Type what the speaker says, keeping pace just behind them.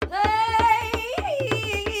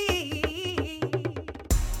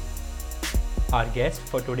Our guest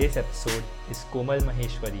for today's episode is Komal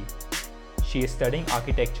Maheshwari. She is studying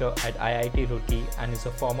architecture at IIT Roorkee and is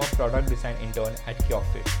a former product design intern at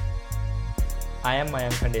CureFit. I am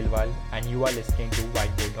Mayank Khandelwal and you are listening to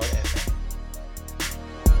Whiteboard.fm.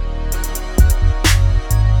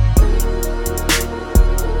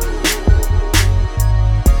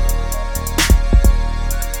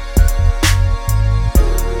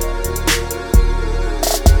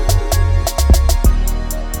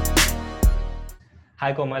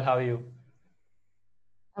 Hi Komal, how are you?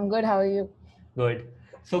 I'm good. How are you? Good.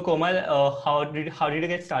 So Komal, how did you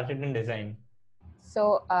get started in design?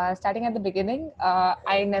 So, starting at the beginning,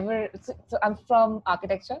 I'm from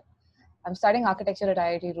architecture. I'm studying architecture at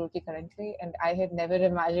IIT Roorkee currently, and I had never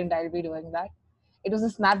imagined I'd be doing that. It was a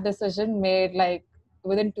snap decision made like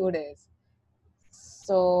within 2 days.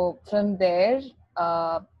 So from there,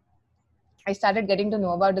 uh, I started getting to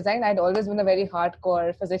know about design. I'd always been a very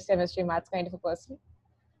hardcore physics, chemistry, maths kind of a person.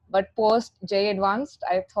 But post J Advanced,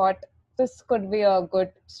 I thought this could be a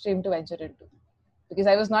good stream to venture into, because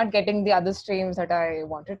I was not getting the other streams that I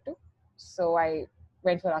wanted to. So I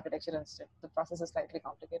went for architecture instead. The process is slightly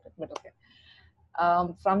complicated, but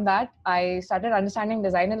okay. From that, I started understanding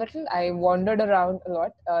design a little. I wandered around a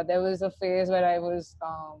lot. There was a phase where I was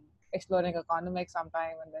exploring economics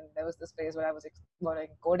sometime, and then there was this phase where I was exploring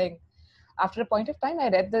coding. After a point of time, I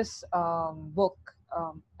read this book,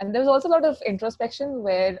 and there was also a lot of introspection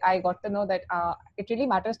where I got to know that it really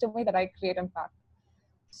matters to me that I create impact.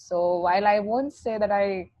 So while I won't say that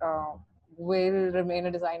I will remain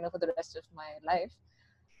a designer for the rest of my life,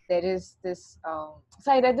 there is this.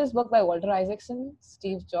 So I read this book by Walter Isaacson,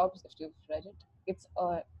 Steve Jobs. If you've read it, it's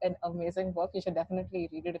an amazing book. You should definitely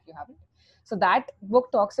read it if you haven't. So that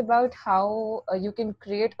book talks about how you can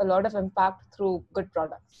create a lot of impact through good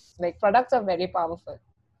products. Like products are very powerful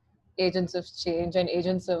agents of change and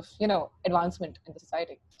agents of advancement in the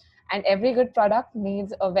society, and every good product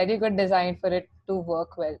needs a very good design for it to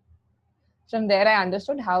work well. From there I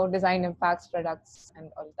understood how design impacts products and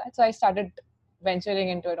all of that, so I started venturing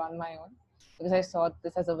into it on my own because I saw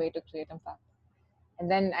this as a way to create impact. And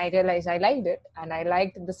then I realized I liked it and I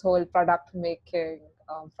liked this whole product making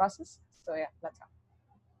process. So yeah, that's how.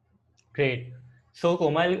 Great. So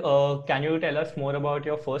Komal, can you tell us more about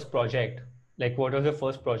your first project? Like what was your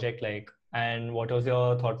first project like and what was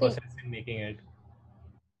your thought See, process in making it?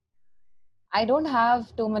 I don't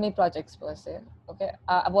have too many projects per se. Okay,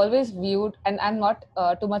 I've always viewed, and I'm not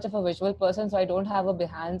too much of a visual person, so I don't have a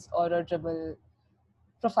Behance or a Dribble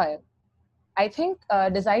profile. I think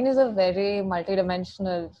design is a very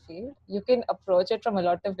multidimensional field. You can approach it from a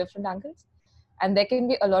lot of different angles, and there can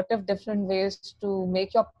be a lot of different ways to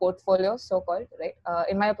make your portfolio, so-called, right?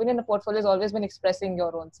 In my opinion, a portfolio has always been expressing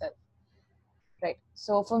your own self, right?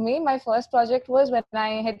 So for me, my first project was when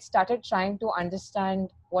I had started trying to understand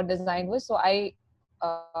what design was. So I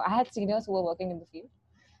had seniors who were working in the field.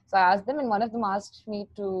 So I asked them, and one of them asked me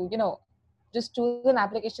to, just choose an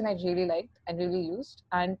application I really liked and really used,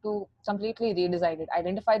 and to completely redesign it,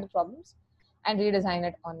 identify the problems, and redesign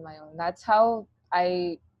it on my own. That's how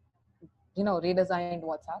I, redesigned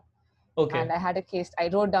WhatsApp. And Okay. I had a case. I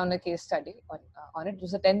wrote down a case study on it. It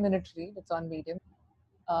was a 10-minute read. It's on Medium.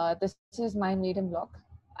 This is my Medium blog.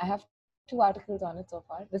 I have 2 articles on it so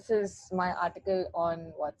far. This is my article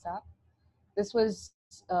on WhatsApp. This was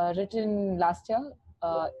written last year,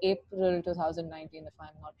 April 2019, if I'm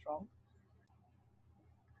not wrong.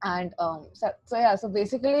 And so yeah, so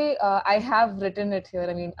basically, I have written it here.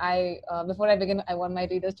 I mean, I before I begin, I want my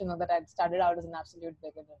readers to know that I started out as an absolute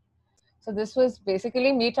beginner. So this was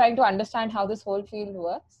basically me trying to understand how this whole field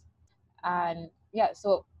works. And yeah,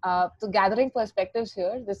 so gathering perspectives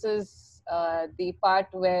here, this is the part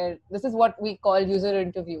where this is what we call user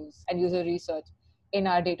interviews and user research in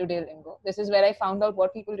our day-to-day lingo. This is where I found out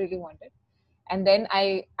what people really wanted, and then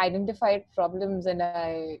I identified problems, and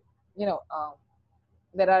I, you know,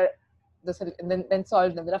 there are then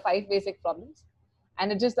solved them. There are 5 basic problems,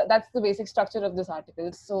 and it just that's the basic structure of this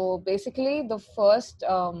article. So basically, the first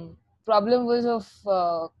problem was of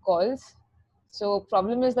calls. So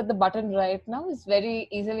problem is that the button right now is very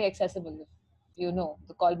easily accessible. If you know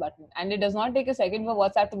the call button, and it does not take a second for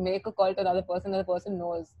WhatsApp to make a call to another person. The person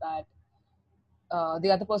knows that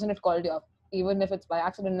the other person had called you up, even if it's by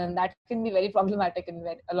accident, and that can be very problematic in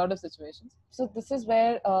a lot of situations. So this is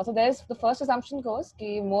where so there's the first assumption goes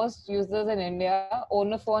that most users in India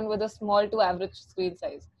own a phone with a small to average screen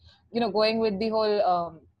size. Going with the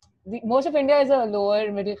whole most of India is a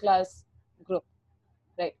lower middle class group,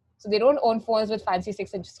 right? So they don't own phones with fancy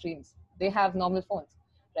 6-inch screens. They have normal phones,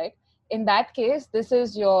 right? In that case, this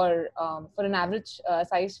is your for an average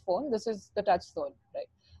size phone. This is the touch zone, right?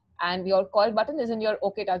 and your call button is in your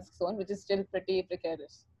OK task zone, which is still pretty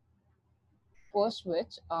precarious. Post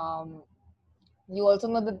which, you also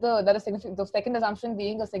know that the second assumption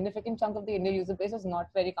being a significant chunk of the Indian user base is not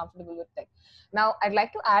very comfortable with tech. Now, I'd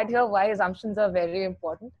like to add here why assumptions are very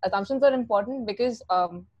important. Assumptions are important because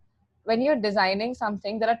when you're designing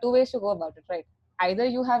something, there are two ways to go about it, right? Either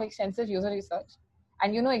you have extensive user research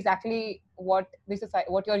and you know exactly what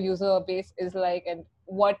your user base is like, and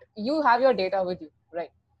what you have your data with you,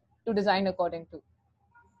 right, to design according to.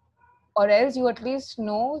 Or else you at least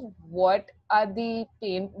know what are the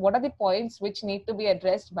points which need to be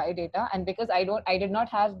addressed by data. And because I did not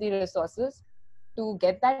have the resources to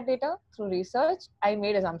get that data through research, I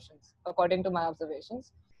made assumptions according to my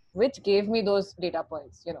observations, which gave me those data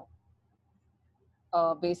points,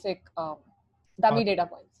 basic dummy data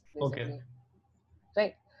points, basically. Okay.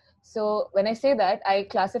 Right. So when I say that, I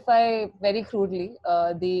classify very crudely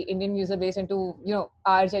the Indian user base into,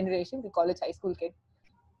 our generation, the college high school kid,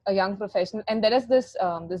 a young professional, and there is this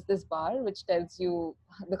this bar which tells you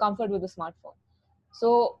the comfort with the smartphone.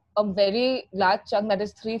 So a very large chunk, that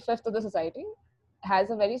is 3/5 of the society, has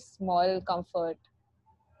a very small comfort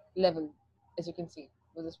level, as you can see,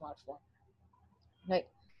 with the smartphone. Right.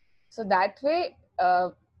 So that way,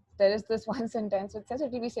 there is this one sentence which says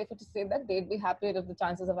it will be safer to say that they'd be happier if the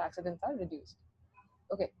chances of accidents are reduced.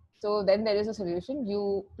 Okay. So then there is a solution.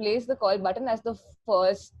 You place the call button as the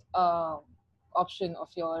first option of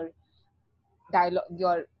your dialog,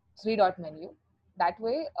 your three-dot menu. That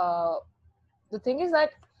way, the thing is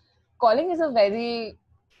that calling is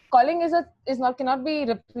cannot be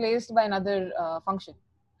replaced by another function,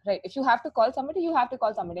 right? If you have to call somebody, you have to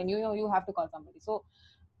call somebody, and you have to call somebody. So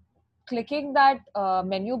clicking that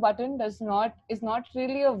menu button is not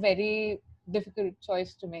really a very difficult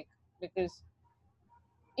choice to make, because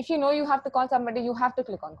if you know you have to call somebody, you have to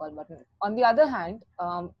click on call button. On the other hand,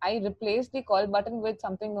 I replaced the call button with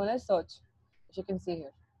something known as search, which you can see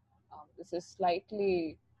here. This is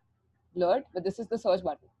slightly blurred, but this is the search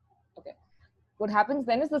button. Okay. What happens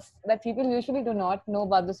then is that people usually do not know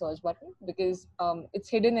about the search button because it's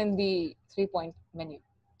hidden in the three-dot menu.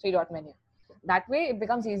 That way, it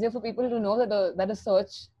becomes easier for people to know that a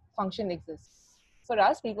search function exists. For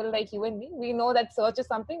us, people like you and me, we know that search is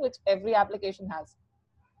something which every application has,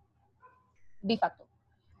 de facto.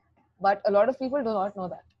 But a lot of people do not know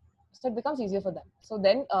that. So it becomes easier for them. So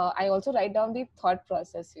then I also write down the thought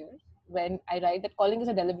process here. When I write that calling is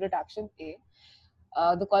a deliberate action,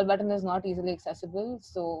 the call button is not easily accessible.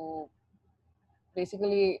 So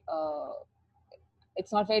basically,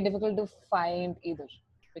 it's not very difficult to find either,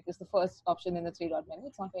 because the first option in the three-dot menu,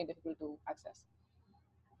 it's not very difficult to access.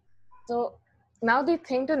 So now the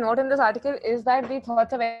thing to note in this article is that the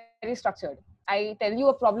thoughts are very structured. I tell you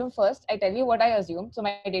a problem first, I tell you what I assume, so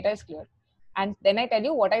my data is clear. And then I tell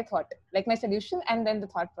you what I thought, like my solution, and then the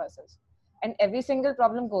thought process. And every single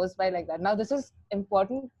problem goes by like that. Now, this is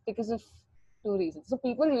important because of two reasons. So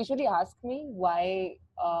people usually ask me why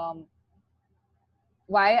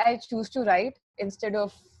I choose to write instead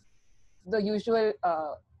of the usual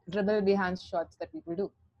dribble behind shots that people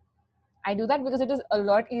do. I do that because it is a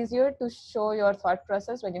lot easier to show your thought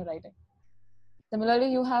process when you're writing.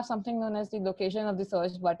 Similarly, you have something known as the location of the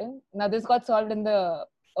search button. Now, this got solved in the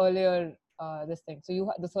earlier this thing.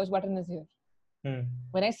 So the search button is here.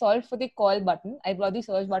 When I solved for the call button, I brought the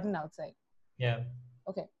search button outside. Yeah.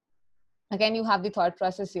 Okay. Again, you have the thought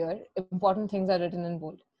process here. Important things are written in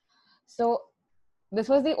bold. So this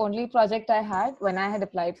was the only project I had when I had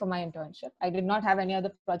applied for my internship. I did not have any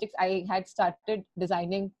other projects. I had started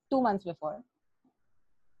designing 2 months before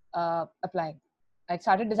applying. I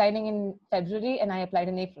started designing in February and I applied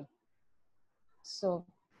in April. So,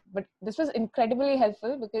 but this was incredibly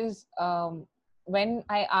helpful because when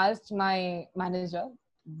I asked my manager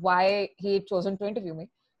why he had chosen to interview me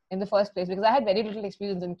in the first place, because I had very little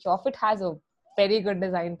experience, and CureFit has a very good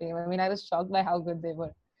design team. I mean, I was shocked by how good they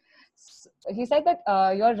were. So he said that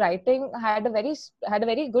your writing had a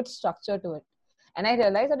very good structure to it, and I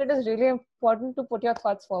realized that it is really important to put your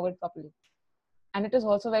thoughts forward properly, and it is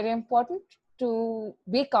also very important to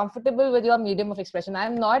be comfortable with your medium of expression. I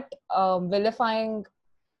am not vilifying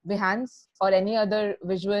Behance or any other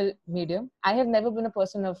visual medium. I have never been a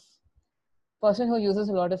person who uses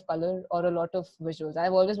a lot of color or a lot of visuals.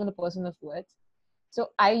 I've always been a person of words. So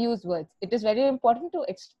I use words. It is very important to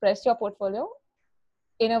express your portfolio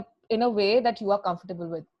in a way that you are comfortable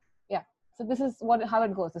with. Yeah. So this is how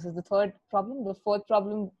it goes. This is the third problem. The fourth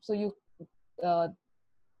problem. So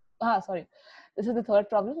this is the third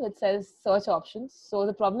problem. It says search options. So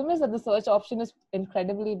the problem is that the search option is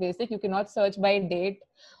incredibly basic. You cannot search by date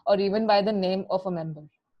or even by the name of a member,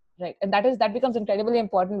 right? And that becomes incredibly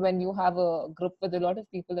important when you have a group with a lot of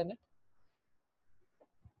people in it.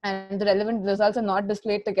 And the relevant results are not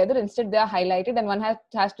displayed together. Instead, they are highlighted, and one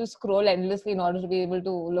has to scroll endlessly in order to be able to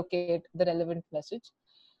locate the relevant message.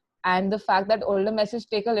 And the fact that older messages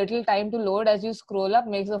take a little time to load as you scroll up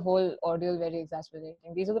makes the whole ordeal very exasperating.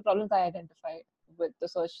 These are the problems I identified with the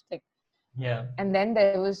search thing. Yeah. And then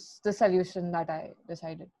there was the solution that I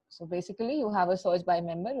decided. So basically, you have a search by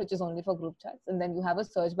member, which is only for group chats, and then you have a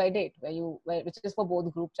search by date, which is for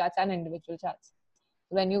both group chats and individual chats.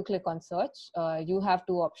 When you click on search, you have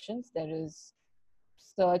two options. There is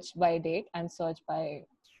search by date and search by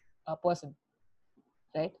person,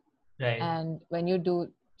 right? Right. And when you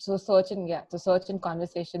do search in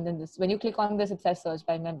conversation, then this, when you click on this, it says search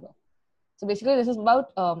by member. So basically, this is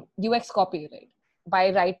about UX copy, right?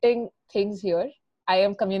 By writing things here, I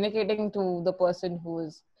am communicating to the person who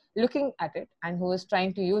is looking at it and who is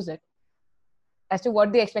trying to use it as to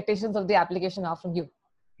what the expectations of the application are from you.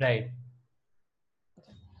 Right.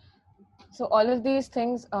 So all of these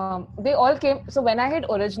things, they all came. So when I had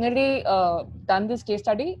originally done this case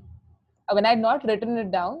study, when I had not written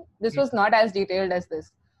it down, this was not as detailed as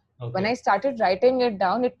this. Okay. When I started writing it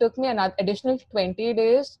down, it took me an additional 20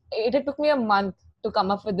 days. It took me a month to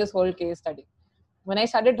come up with this whole case study. When I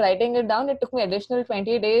started writing it down, it took me additional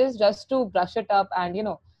 20 days just to brush it up and,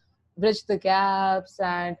 bridge the gaps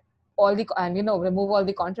and remove all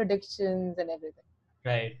the contradictions and everything.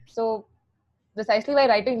 Right. So precisely why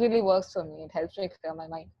writing really works for me. It helps me clear my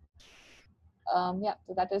mind.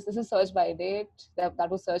 So this is search by date. That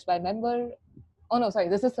was search by member. Oh no, sorry.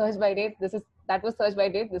 This is search by date. That was search by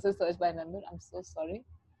date. This is search by member. I'm so sorry.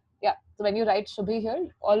 Yeah. So when you write Shubhi here,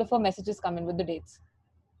 all of our messages come in with the dates.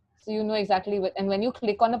 So you know exactly what, and when you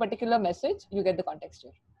click on a particular message, you get the context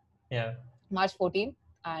here. Yeah. March 14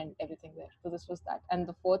 and everything there. So this was that. And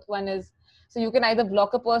the fourth one is, so you can either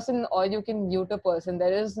block a person or you can mute a person.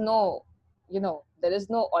 There is no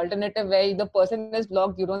alternative where the person is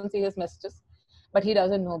blocked, you don't see his messages, but he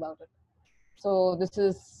doesn't know about it. So this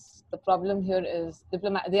is the problem here is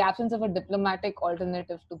the absence of a diplomatic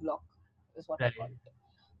alternative to block is what I call it.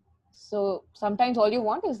 So sometimes all you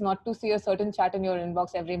want is not to see a certain chat in your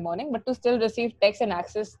inbox every morning, but to still receive text and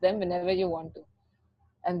access them whenever you want to.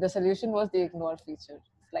 And the solution was the ignore feature.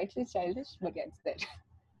 Slightly childish, but yeah, it's there.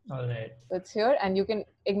 All right. So it's here, and you can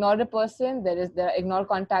ignore the person. There are ignore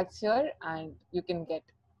contacts here, and you can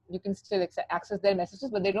still access their messages,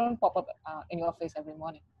 but they don't pop up in your face every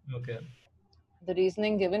morning. Okay. The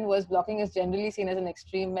reasoning given was blocking is generally seen as an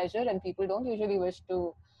extreme measure, and people don't usually wish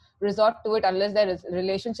to resort to it unless their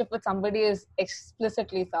relationship with somebody is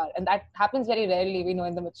explicitly sour, and that happens very rarely, we know,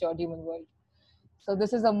 in the mature human world. So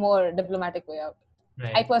this is a more diplomatic way out.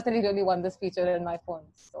 Right. I personally really want this feature in my phone,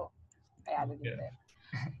 so I added it there.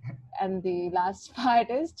 And the last part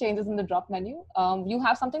is changes in the drop menu. You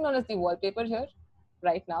have something known as the wallpaper here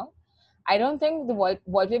right now. I don't think the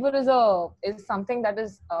wallpaper is something that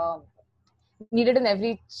is needed in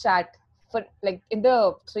every chat. For like in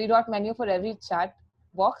the 3-dot menu for every chat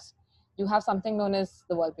box, you have something known as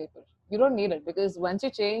the wallpaper. You don't need it because once you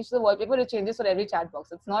change the wallpaper, it changes for every chat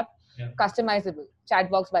box. It's not customizable chat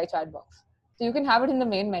box by chat box. So you can have it in the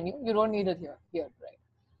main menu. You don't need it here, right?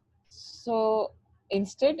 So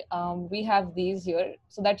instead, we have these here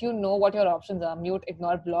so that you know what your options are: mute,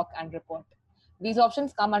 ignore, block, and report. These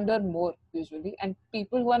options come under more usually, and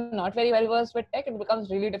people who are not very well versed with tech, it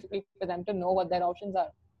becomes really difficult for them to know what their options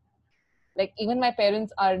are. Like even my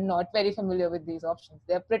parents are not very familiar with these options.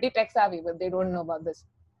 They're pretty tech savvy, but they don't know about this.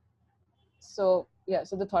 So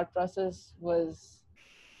so the thought process was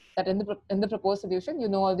that in the proposed solution, you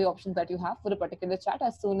know all the options that you have for a particular chat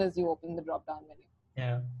as soon as you open the drop-down menu.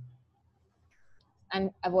 Yeah.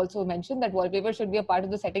 And I've also mentioned that wallpaper should be a part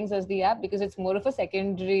of the settings as the app because it's more of a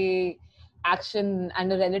secondary action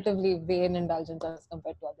and a relatively vain indulgence as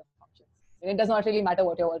compared to other functions. And it does not really matter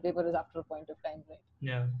what your wallpaper is after a point of time, right?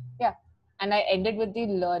 Yeah. Yeah. And I ended with the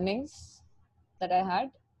learnings that I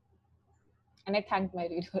had. And I thanked my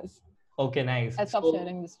readers. Okay, nice. I'll stop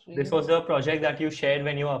sharing the screen. This was the project that you shared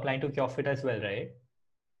when you were applying to CureFit as well, right?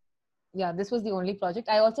 Yeah, this was the only project.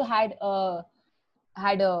 I also had a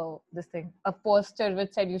poster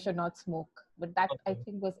which said you should not smoke, but that I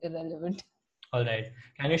think was irrelevant. All right.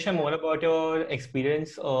 Can you share more about your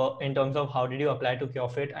experience in terms of how did you apply to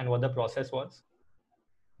CureFit and what the process was?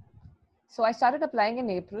 So I started applying in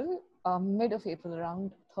April, mid of April,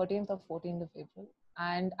 around 13th or 14th of April.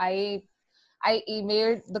 And I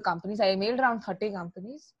emailed the companies. I emailed around 30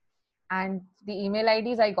 companies. And the email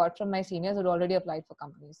IDs I got from my seniors who had already applied for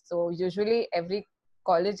companies. So usually every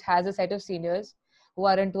college has a set of seniors who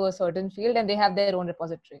are into a certain field and they have their own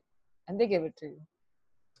repository. And they give it to you.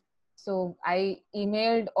 So I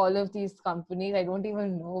emailed all of these companies. I don't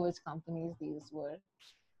even know which companies these were.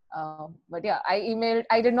 But yeah,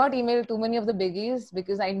 I did not email too many of the biggies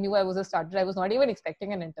because I knew I was a starter. I was not even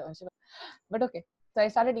expecting an internship. But okay. So I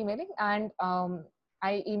started emailing, and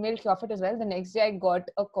I emailed Kyofit as well. The next day I got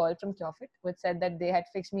a call from Kyofit which said that they had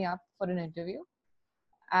fixed me up for an interview.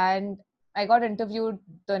 And I got interviewed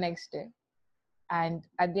the next day. And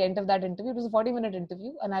at the end of that interview, it was a 40-minute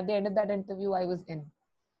interview. And at the end of that interview, I was in.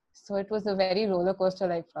 So it was a very roller coaster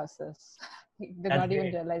like process. Did That's not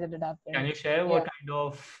even great. realize it had Can happened. you share what Yeah. kind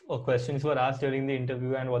of questions were asked during the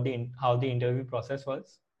interview and how the interview process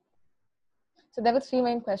was? So there were three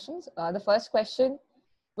main questions. The first question,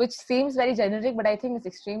 which seems very generic, but I think it's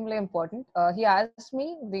extremely important. He asked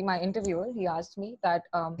me, my interviewer, he asked me that,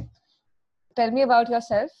 tell me about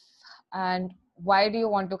yourself and why do you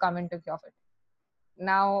want to come into Kyofit?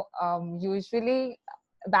 Now, usually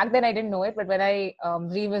back then I didn't know it, but when I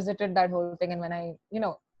revisited that whole thing and when I,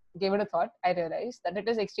 gave it a thought, I realized that it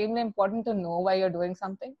is extremely important to know why you're doing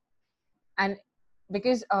something. And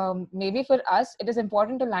because maybe for us, it is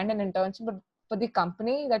important to land an internship, but for the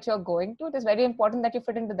company that you're going to, it is very important that you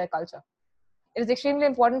fit into their culture. It is extremely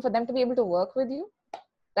important for them to be able to work with you,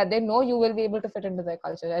 that they know you will be able to fit into their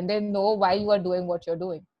culture and they know why you are doing what you're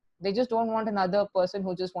doing. They just don't want another person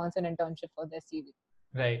who just wants an internship for their CV.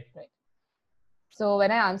 Right. So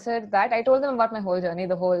when I answered that, I told them about my whole journey,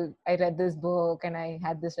 I read this book and I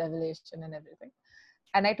had this revelation and everything.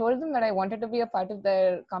 And I told them that I wanted to be a part of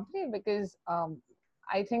their company because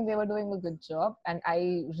I think they were doing a good job. And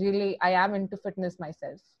I am into fitness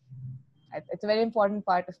myself. It's a very important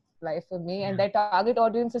part of life for me. And their target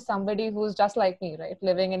audience is somebody who's just like me, right?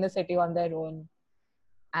 Living in the city on their own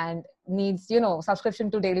and needs,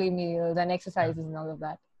 subscription to daily meals and exercises and all of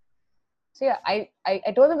that. So yeah, I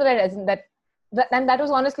told them and that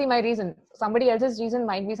was honestly my reason. Somebody else's reason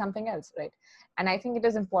might be something else, right? And I think it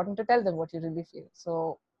is important to tell them what you really feel.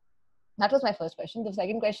 So that was my first question. The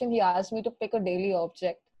second question, he asked me to pick a daily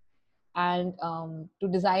object and to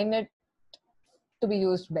design it to be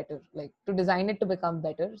used better, like to design it to become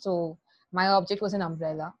better. So my object was an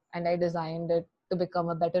umbrella and I designed it to become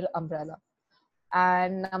a better umbrella.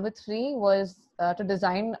 And number three was to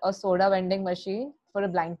design a soda vending machine for a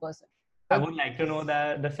blind person. I would like to know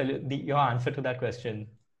that your answer to that question.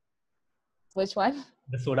 Which one?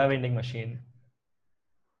 The soda vending machine.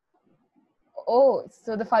 Oh,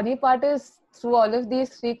 so the funny part is through all of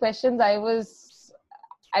these three questions, I was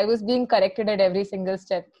being corrected at every single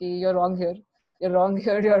step. You're wrong here. You're wrong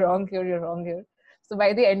here. You're wrong here. You're wrong here. So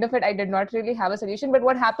by the end of it, I did not really have a solution. But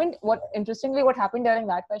what happened during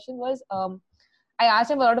that question was, I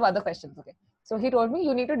asked him a lot of other questions. Okay. So he told me,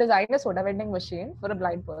 you need to design a soda vending machine for a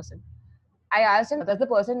blind person. I asked him, does the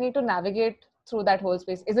person need to navigate through that whole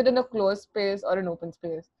space? Is it in a closed space or an open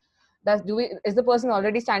space? Is the person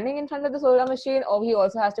already standing in front of the soda machine, or he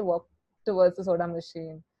also has to walk towards the soda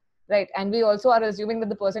machine, right? And we also are assuming that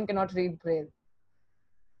the person cannot read braille.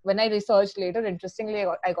 When I researched later, interestingly,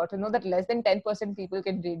 I got to know that less than 10% people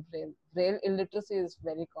can read braille. Braille illiteracy is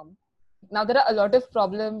very common. Now there are a lot of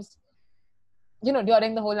problems,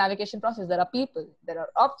 during the whole navigation process. There are people, there are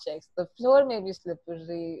objects, the floor may be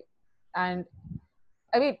slippery, and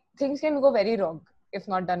I mean, things can go very wrong if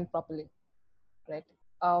not done properly, right?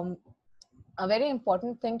 A very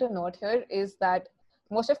important thing to note here is that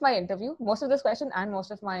most of this question and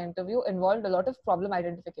most of my interview involved a lot of problem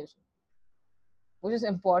identification, which is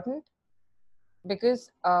important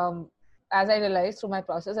because as I realized through my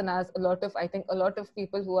process and as I think a lot of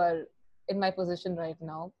people who are in my position right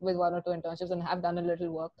now with one or two internships and have done a little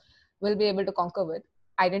work will be able to conquer with.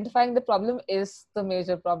 Identifying the problem is the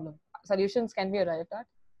major problem. Solutions can be arrived at,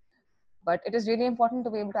 but it is really important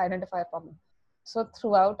to be able to identify a problem. So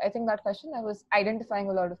throughout, I think that question, I was identifying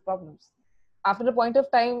a lot of problems. After a point of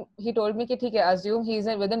time, he told me, "Okay, assume he's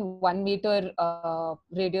within 1 meter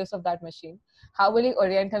radius of that machine. How will he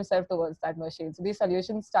orient himself towards that machine?" So these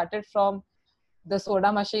solutions started from the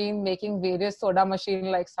soda machine making various soda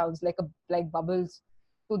machine-like sounds, like bubbles,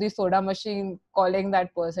 to the soda machine calling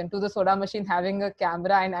that person, to the soda machine having a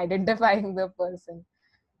camera and identifying the person.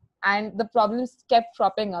 And the problems kept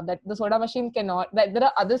cropping up that the soda machine cannot, that there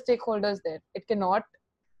are other stakeholders there. It cannot,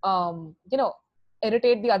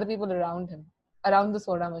 irritate the other people around the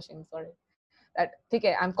soda machine. Sorry. That,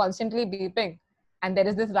 okay, I'm constantly beeping and there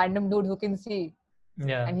is this random dude who can see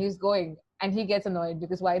and he's going and he gets annoyed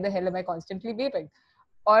because why the hell am I constantly beeping?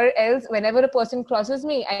 Or else whenever a person crosses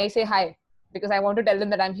me, I say hi because I want to tell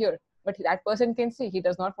them that I'm here. But that person can see. He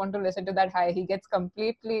does not want to listen to that hi. He gets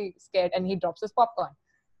completely scared and he drops his popcorn.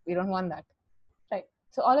 We don't want that, right?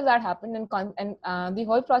 So all of that happened, and the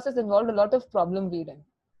whole process involved a lot of problem weeding.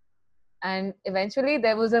 And eventually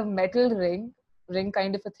there was a metal ring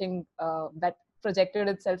kind of a thing that projected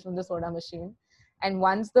itself from the soda machine. And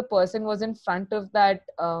once the person was in front of that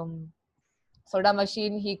soda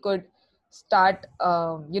machine, he could start,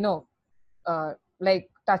 like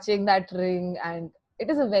touching that ring. And it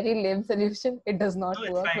is a very lame solution. It does not No,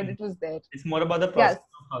 it's work, but fine. it was there. It's more about the Yes, process of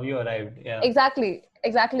how you arrived. Yeah.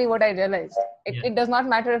 exactly what I realized. Yeah. It does not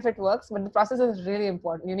matter if it works, but the process is really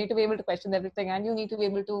important. You need to be able to question everything, and you need to be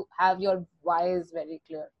able to have your whys very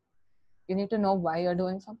clear. You need to know why you're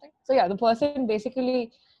doing something. So yeah, the person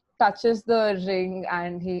basically touches the ring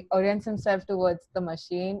and he orients himself towards the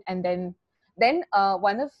machine. And then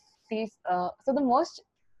one of these so the most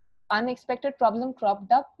unexpected problem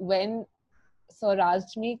cropped up when Sir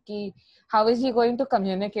asked me ki, how is he going to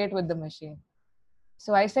communicate with the machine.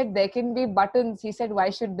 So I said there can be buttons. He said, why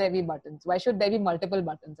should there be buttons? Why should there be multiple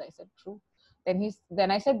buttons? I said, true. Then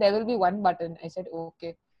I said there will be one button. I said,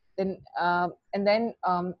 okay. Then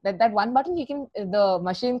that one button, the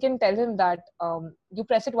machine can tell him that you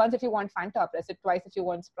press it once if you want Fanta, press it twice if you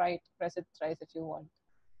want Sprite, press it thrice if you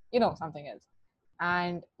want something else.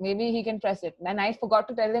 And maybe he can press it. Then I forgot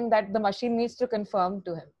to tell him that the machine needs to confirm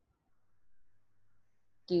to him,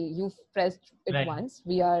 you've pressed it Right. once.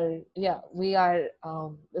 We are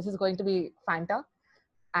this is going to be Fanta,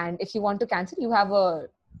 and if you want to cancel, you have a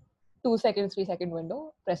 2 second, 3 second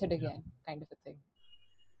window. Press it again, kind of a thing.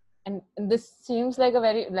 And this seems like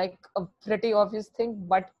a pretty obvious thing,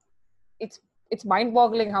 but it's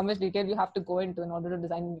mind-boggling how much detail you have to go into in order to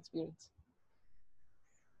design an experience.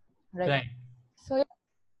 Right. So yeah,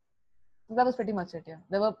 that was pretty much it. Yeah,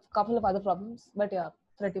 there were a couple of other problems, but yeah,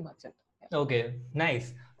 pretty much it. Yeah. Okay,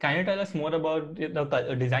 nice. Can you tell us more about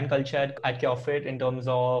the design culture at CureFit in terms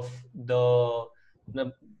of the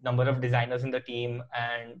number of designers in the team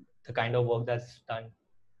and the kind of work that's done?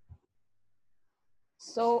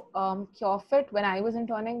 So CureFit, when I was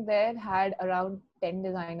interning there, had around 10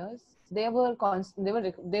 designers. They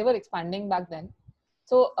were expanding back then.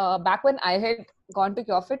 So back when I had gone to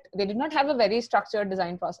CureFit, they did not have a very structured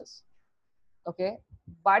design process. Okay,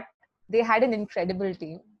 but they had an incredible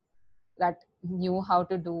team that knew how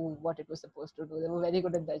to do what it was supposed to do. They were very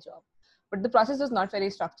good at their job, but the process was not very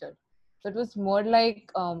structured. So it was more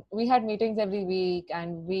like we had meetings every week,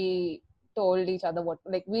 and we told each other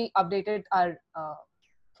we updated our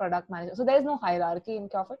product manager. So there is no hierarchy in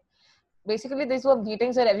CureFit. Basically, these were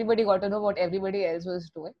meetings where everybody got to know what everybody else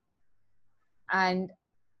was doing. And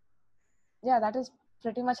yeah, that is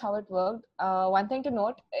pretty much how it worked. One thing to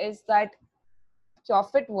note is that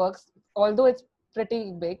CureFit works, although it's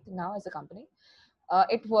pretty big now as a company,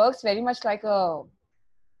 it works very much like a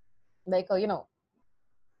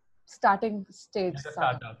starting stage Like a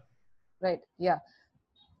startup. Right. Yeah.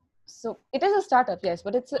 So it is a startup, yes,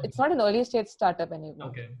 but it's not an early stage startup anymore.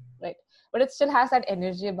 Okay. Right. But it still has that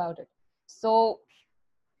energy about it. So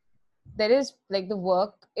there is the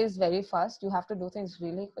work is very fast. You have to do things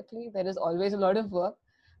really quickly. There is always a lot of work,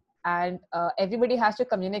 and everybody has to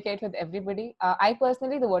communicate with everybody. I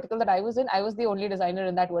personally, the vertical that I was in, I was the only designer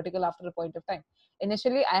in that vertical after a point of time.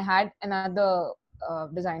 Initially, I had another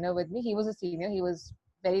designer with me. He was a senior. He was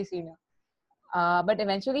very senior. But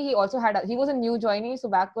eventually he was a new joinee. So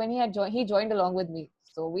back when he joined along with me.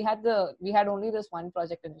 So we had only this one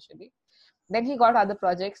project initially. Then he got other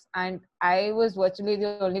projects, and I was virtually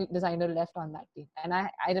the only designer left on that team. And I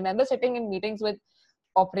remember sitting in meetings with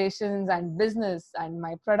operations and business and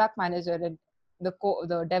my product manager and the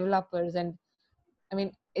developers. And I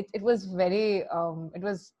mean, it was very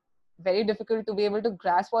difficult to be able to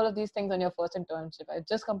grasp all of these things on your first internship. I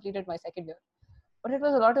just completed my second year, but it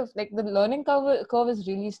was a lot of the learning curve is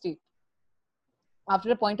really steep.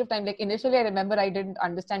 After a point of time, initially I remember I didn't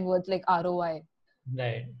understand words like ROI.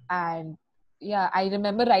 Right. And yeah, I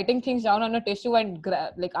remember writing things down on a tissue and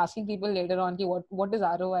asking people later on, what is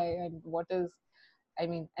ROI and what is,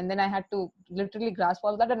 and then I had to literally grasp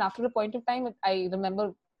all that. And after a point of time, I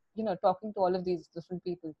remember, talking to all of these different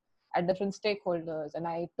people at different stakeholders, and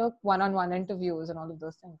I took one-on-one interviews and all of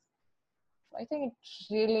those things. So I think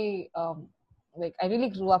it really, I really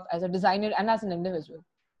grew up as a designer and as an individual.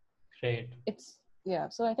 Great.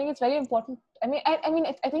 So I think it's very important. I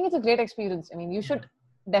think it's a great experience. You should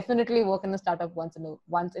definitely work in a startup once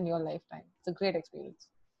in your lifetime. It's a great experience.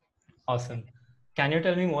 Awesome. Can you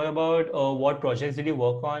tell me more about what projects did you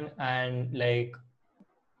work on and the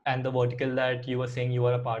vertical that you were saying you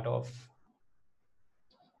were a part of?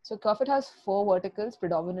 So CureFit has 4 verticals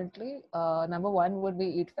predominantly. Number 1 would be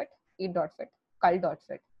Eat.Fit, Eat.Fit,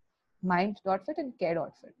 Cult.Fit, Mind.Fit, and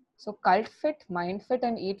Care.Fit. So CultFit, MindFit,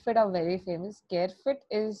 and Eat.Fit are very famous. CareFit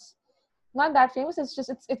is not that famous. It's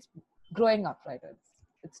just it's growing up, right?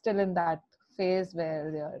 It's still in that phase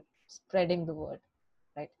where they're spreading the word,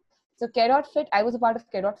 right? So Care.Fit, I was a part of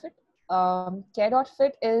Care.Fit.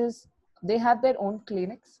 Care.Fit is, they have their own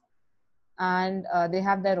clinics, and they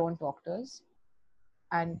have their own doctors.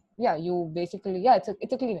 And yeah, you basically, yeah, it's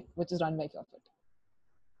a clinic which is run by Care.Fit.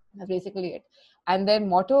 That's basically it. And their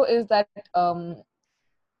motto is that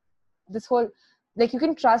this whole, like, you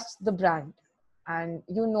can trust the brand, and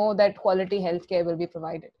you know that quality healthcare will be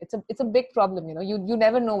provided. It's a big problem, you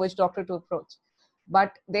never know which doctor to approach.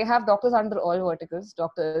 But they have doctors under all verticals,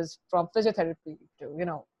 doctors from physiotherapy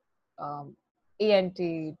to um, ENT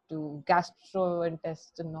to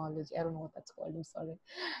gastrointestinology. I don't know what that's called, I'm sorry.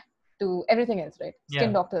 To everything else, right? Skin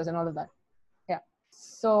Yeah. doctors and all of that. Yeah.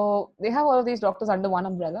 So they have all of these doctors under one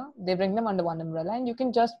umbrella. They bring them under one umbrella, and you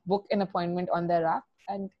can just book an appointment on their app,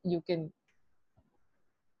 and you can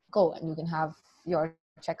go and you can have your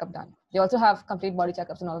checkup done. They also have complete body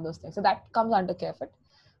checkups and all of those things. So that comes under Care.Fit.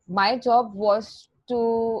 My job was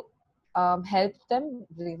to help them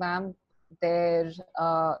revamp their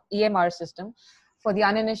EMR system. For the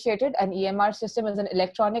uninitiated, an EMR system is an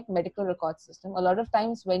electronic medical record system. A lot of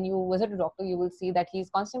times when you visit a doctor, you will see that he's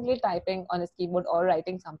constantly typing on his keyboard or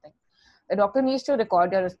writing something. The doctor needs to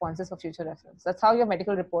record your responses for future reference. That's how your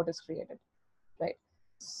medical report is created, right?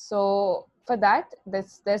 So for that, there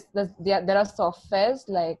are softwares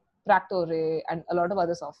like Practore and a lot of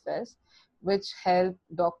other softwares which help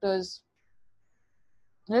doctors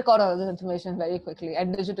record all this information very quickly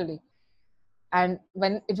and digitally. And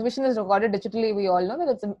when information is recorded digitally, we all know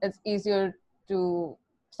that it's easier to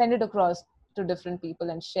send it across to different people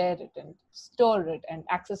and share it and store it and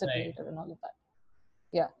access it Right. later and all of that.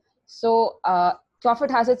 Yeah. So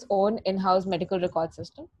Care.Fit has its own in-house medical record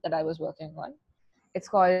system that I was working on. It's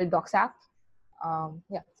called DocsApp.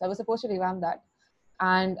 Yeah, so I was supposed to revamp that,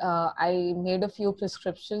 and I made a few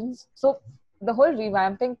prescriptions. So the whole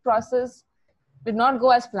revamping process did not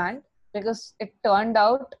go as planned, because it turned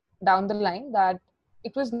out down the line that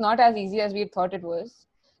it was not as easy as we thought it was.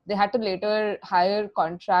 They had to later hire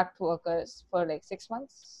contract workers for like 6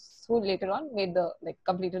 months, who later on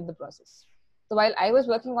completed the process. So while I was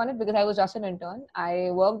working on it, because I was just an intern,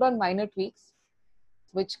 I worked on minor tweaks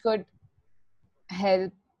which could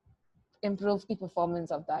help improve the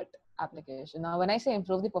performance of that application. Now, when I say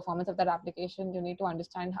improve the performance of that application, you need to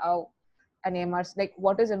understand how an EMR, like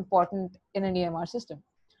what is important in an EMR system.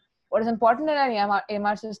 What is important in an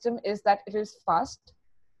EMR system is that it is fast,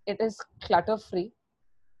 it is clutter free,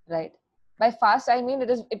 right? By fast, I mean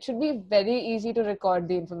it should be very easy to record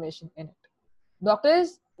the information in it.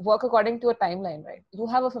 Doctors work according to a timeline, right? You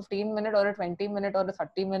have a 15-minute or a 20-minute or a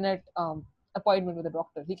 30-minute appointment with a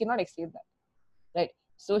doctor. He cannot exceed that, right?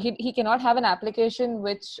 So he cannot have an application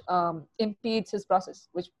which impedes his process,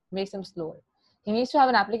 which makes him slower. He needs to have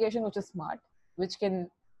an application which is smart, which can,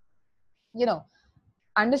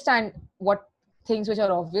 understand what things which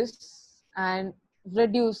are obvious and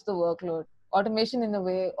reduce the workload. Automation in a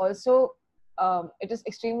way. Also, it is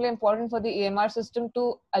extremely important for the EMR system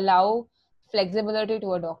to allow flexibility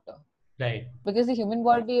to a doctor, Right. because the human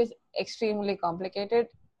body is extremely complicated.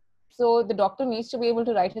 So the doctor needs to be able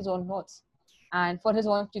to write his own notes, and for his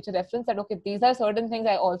own future reference, that okay, these are certain things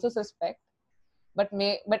I also suspect, but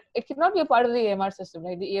it cannot be a part of the EMR system,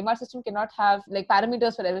 right? The EMR system cannot have like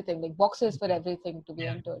parameters for everything, like boxes for everything to be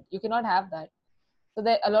entered. You cannot have that. So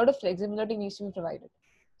there, a lot of flexibility needs to be provided.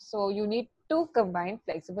 So you need to combine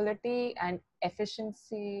flexibility and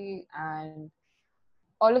efficiency and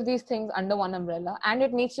all of these things under one umbrella, and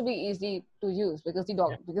it needs to be easy to use, because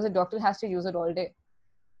the doctor has to use it all day.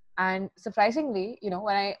 And surprisingly,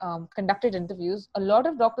 when I conducted interviews, a lot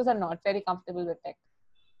of doctors are not very comfortable with tech.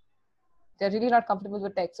 They're really not comfortable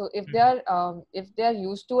with tech. So if they're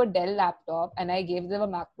used to a Dell laptop and I gave them a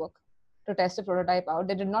MacBook to test a prototype out,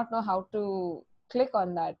 they did not know how to click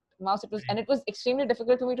on that mouse. It was extremely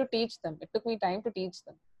difficult for me to teach them. It took me time to teach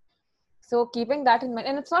them. So keeping that in mind,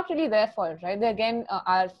 and it's not really their fault, right? They again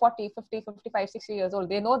are 40, 50, 55, 60 years old.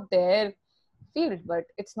 They know their field, but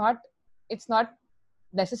it's not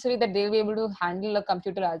necessary that they'll be able to handle a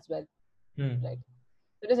computer as well, right?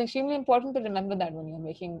 It is extremely important to remember that when you're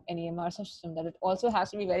making an EMR system, that it also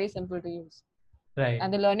has to be very simple to use. Right.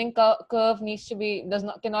 And the learning curve needs to be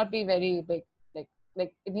cannot be very big.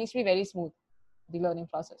 Like it needs to be very smooth, the learning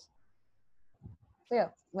process. So yeah,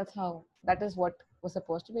 that is what was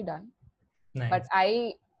supposed to be done. Nice. But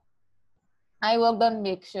I worked on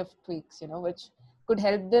makeshift tweaks, which could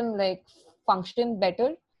help them like function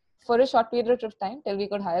better for a short period of time till we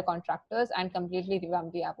could hire contractors and completely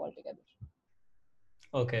revamp the app altogether.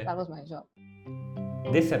 Okay. That was my job.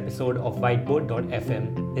 This episode of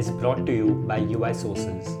Whiteboard.fm is brought to you by UI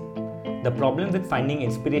Sources. The problem with finding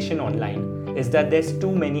inspiration online is that there's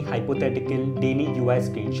too many hypothetical daily UI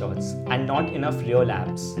screenshots and not enough real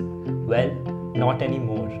apps. Well, not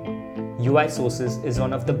anymore. UI Sources is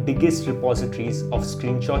one of the biggest repositories of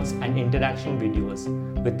screenshots and interaction videos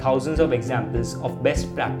with thousands of examples of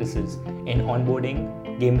best practices in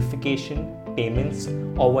onboarding, gamification, payments,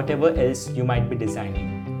 or whatever else you might be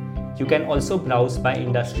designing. You can also browse by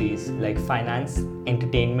industries like finance,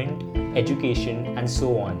 entertainment, education, and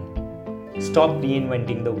so on. Stop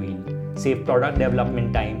reinventing the wheel, save product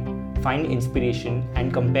development time, find inspiration,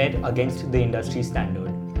 and compare against the industry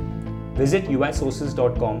standard. Visit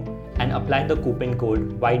uisources.com and apply the coupon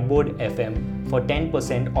code WhiteboardFM for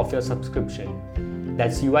 10% off your subscription.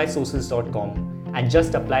 That's uisources.com and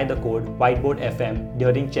just apply the code WhiteboardFM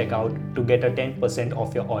during checkout to get a 10%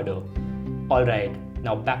 off your order. Alright,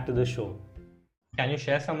 now back to the show. Can you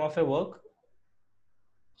share some of your work?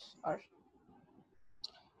 Sure.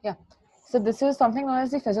 Yeah. So this is something known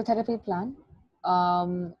as the physiotherapy plan.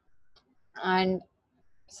 And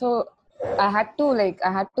so I had to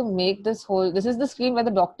make this is the screen where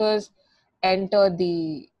the doctors enter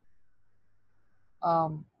the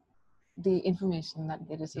information that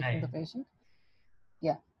they receive from the patient.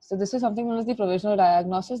 Yeah. So this is something known as the provisional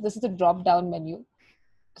diagnosis. This is the drop-down menu.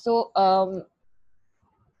 So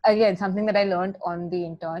again, something that I learned on the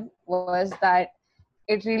intern was that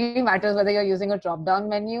it really matters whether you're using a drop-down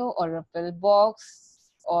menu or a pill box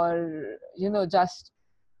or,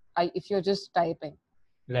 if you're just typing.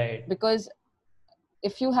 Right. Because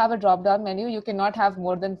if you have a drop-down menu, you cannot have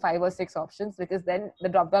more than 5 or 6 options because then the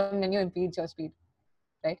drop-down menu impedes your speed,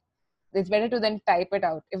 right? It's better to then type it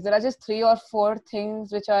out. If there are just 3 or 4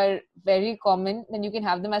 things which are very common, then you can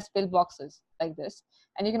have them as pill boxes like this.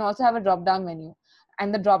 And you can also have a drop-down menu.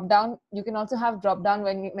 And you can also have drop-down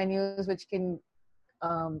menus which can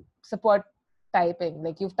support typing.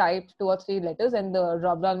 Like you've typed 2 or 3 letters and the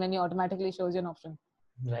drop-down menu automatically shows you an option.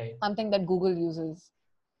 Right. Something that Google uses,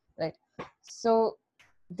 right? So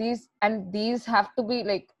these have to be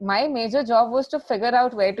like, my major job was to figure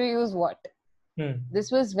out where to use what. This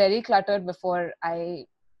was very cluttered before I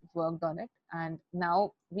worked on it, and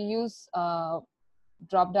now we use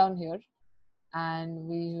drop down here, and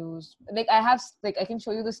we use I can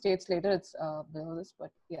show you the states later. It's below this, but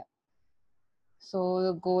yeah. So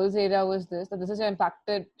the goals area was this. So this is your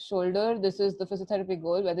impacted shoulder. This is the physiotherapy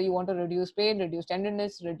goal, whether you want to reduce pain, reduce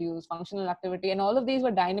tenderness, reduce functional activity. And all of these were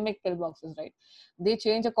dynamic pill boxes, right? They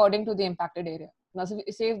change according to the impacted area. Now, so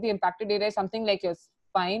say if the impacted area is something like your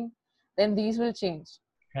spine, then these will change.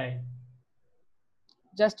 Right.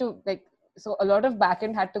 Just to so a lot of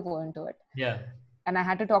backend had to go into it. Yeah. And I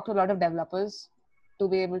had to talk to a lot of developers to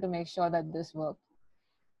be able to make sure that this worked.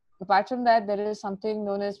 Apart from that, there is something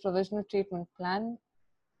known as provisional treatment plan.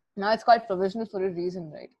 Now it's called provisional for a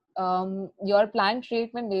reason, right? Your planned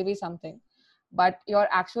treatment may be something, but your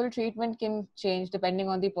actual treatment can change depending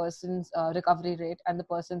on the person's recovery rate and the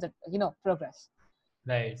person's progress.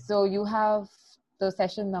 Right. So you have the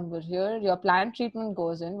session number here. Your planned treatment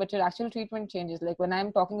goes in, but your actual treatment changes. Like when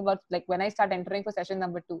I'm talking about, when I start entering for session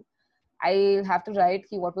number 2, I have to write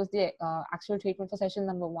what was the actual treatment for session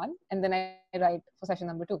number 1, and then I write for session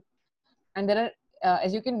number 2. And there are,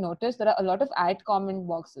 as you can notice, there are a lot of add comment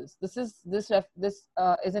boxes. This is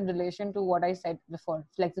in relation to what I said before,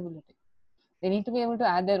 flexibility. They need to be able to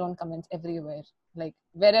add their own comments everywhere, like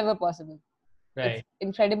wherever possible. Right. It's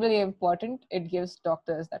incredibly important. It gives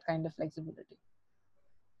doctors that kind of flexibility.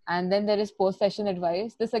 And then there is post-session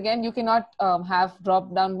advice. This again, you cannot have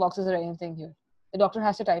drop-down boxes or anything here. The doctor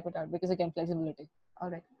has to type it out because again, flexibility. All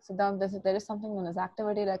right. So down there is something known as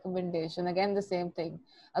activity recommendation. Again, the same thing.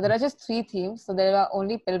 There are just 3 themes. So there are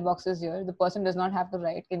only pill boxes here. The person does not have to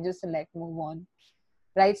write, can just select, move on.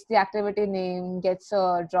 Writes the activity name, gets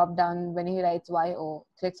a drop down when he writes YO,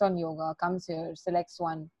 clicks on yoga, comes here, selects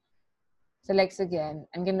one, selects again,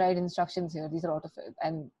 and can write instructions here. These are autofilled.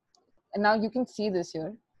 And now you can see this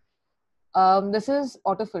here. This is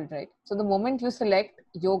autofilled, right? So the moment you select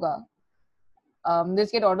yoga, this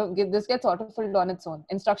gets autofilled on its own.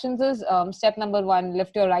 Instructions is step number 1,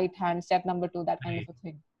 lift your right hand, step number 2, that kind of a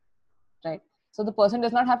thing, right? So the person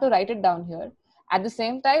does not have to write it down here. At the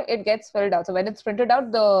same time, it gets filled out. So when it's printed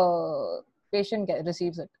out, the patient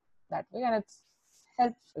receives it that way, and it's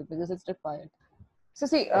helpful because it's required. So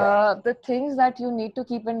see, the things that you need to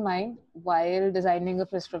keep in mind while designing a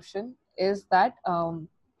prescription is that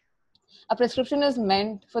a prescription is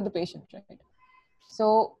meant for the patient, right?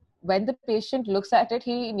 So when the patient looks at it,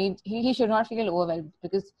 he should not feel overwhelmed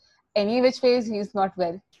because any which ways he's not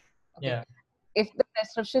well. Okay. Yeah. If the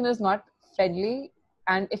prescription is not friendly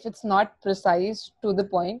and if it's not precise to the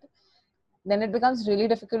point, then it becomes really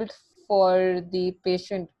difficult for the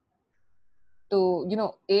patient to,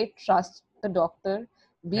 A, trust the doctor,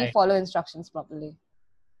 B, Right. follow instructions properly.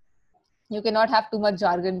 You cannot have too much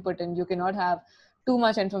jargon put in. You cannot have too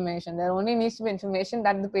much information. There only needs to be information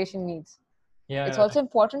that the patient needs. It's Yeah. also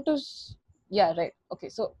important to, yeah, right. Okay.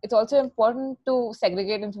 So it's also important to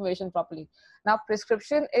segregate information properly. Now,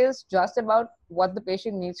 prescription is just about what the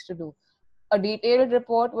patient needs to do. A detailed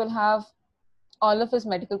report will have all of his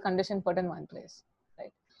medical condition put in one place,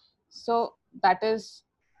 right? So that is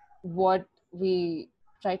what we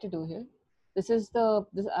try to do here. This is the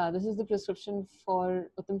prescription for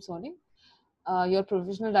Uttam Soni. Your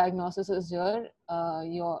provisional diagnosis is here.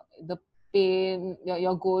 The pain,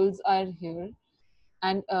 your goals are here,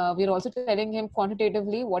 and we're also telling him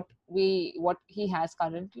quantitatively what he has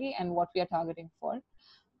currently and what we are targeting for.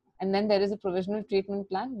 And then there is a provisional treatment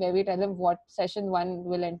plan where we tell him what session 1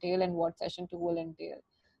 will entail and what session 2 will entail.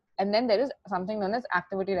 And then there is something known as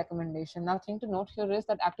activity recommendation. Now, thing to note here is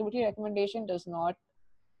that activity recommendation does not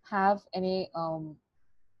have any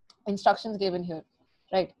instructions given here,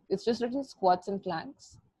 right? It's just written squats and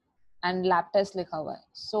planks and lab test likha hua hai.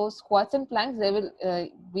 So squats and planks,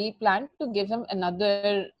 we plan to give him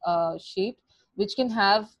another sheet which can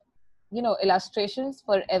have, illustrations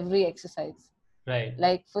for every exercise. Right.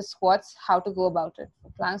 Like for squats, how to go about it. For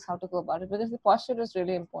planks, how to go about it, because the posture is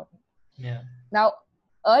really important. Yeah. Now,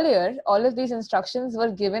 earlier, all of these instructions were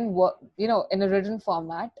given, in a written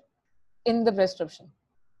format in the prescription.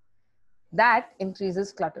 That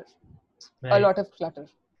increases clutter, a Right. lot of clutter.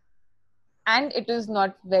 And it is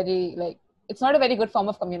not very, it's not a very good form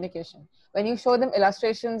of communication. When you show them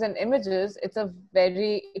illustrations and images, it's a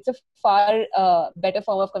far better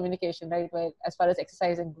form of communication, right? Where, as far as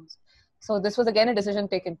exercising goes. So this was again a decision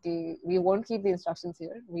taken. We won't keep the instructions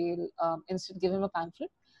here. We'll instead give him a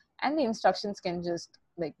pamphlet, and the instructions can just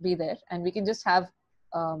be there, and we can just have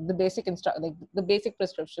the basic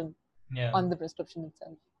prescription Yeah. on the prescription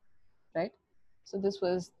itself, right? So this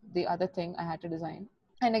was the other thing I had to design.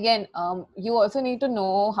 And again, you also need to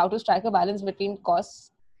know how to strike a balance between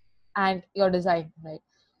costs and your design, right?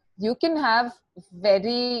 You can have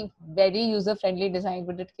very, very user-friendly design,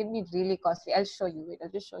 but it can be really costly. I'll show you. Wait, I'll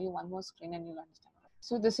just show you one more screen and you'll understand.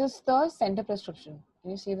 So this is the center prescription.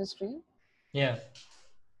 Can you see the screen? Yeah.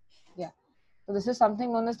 Yeah. So this is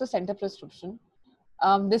something known as the center prescription.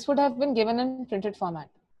 This would have been given in printed format.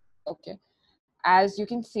 Okay. As you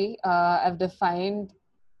can see, I've defined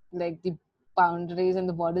the boundaries and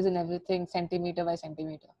the borders and everything centimeter by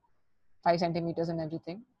centimeter, 5 centimeters and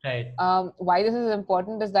everything. Right. Why this is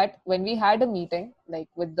important is that when we had a meeting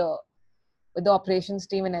with the operations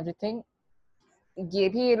team and everything, ये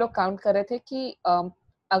भी ये लोग count कर रहे थे कि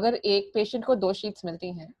अगर एक patient को 2 sheets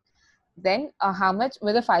मिलती हैं, then how much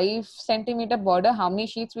with a 5 centimeter border, how many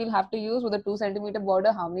sheets we'll have to use, with a 2 centimeter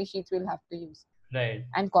border, how many sheets we'll have to use, Right.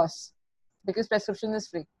 and costs, because prescription is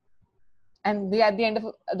free. And they at the end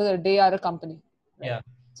of the day are a company, right? Yeah.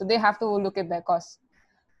 So they have to look at their costs.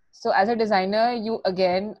 So as a designer, you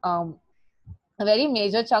again, a very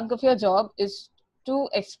major chunk of your job is to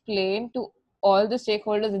explain to all the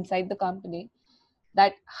stakeholders inside the company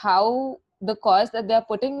that how the cost that they're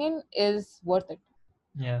putting in is worth it.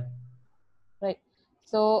 Yeah. Right.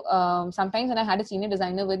 So sometimes when I had a senior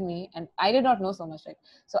designer with me, and I did not know so much, right?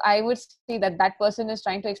 So I would see that that person is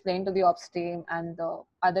trying to explain to the ops team and the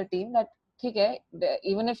other team that, okay,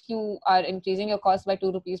 even if you are increasing your cost by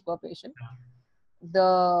 2 rupees per patient,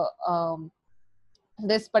 the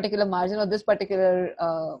this particular margin or this particular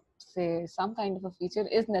say some kind of a feature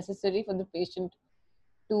is necessary for the patient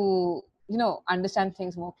to understand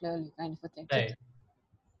things more clearly, kind of a thing. Right. So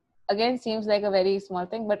again, seems like a very small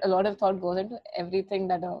thing, but a lot of thought goes into everything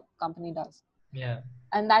that a company does. Yeah.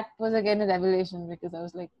 And that was again a revelation, because I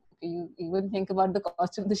was like, okay, you even think about the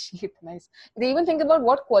cost of the sheet. Nice. They even think about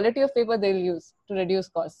what quality of paper they'll use to reduce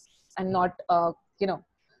costs, and not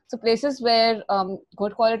so places where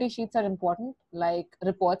good quality sheets are important, like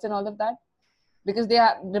reports and all of that, because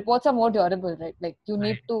reports are more durable, right? Like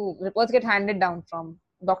reports get handed down from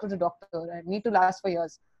doctor to doctor and need to last for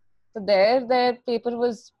years. So their paper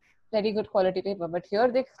was very good quality paper, but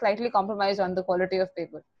here they slightly compromised on the quality of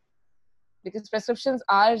paper, because prescriptions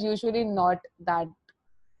are usually not that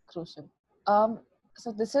crucial.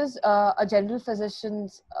 So this is a general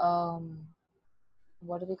physician's,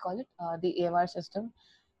 what do we call it? The AMR system.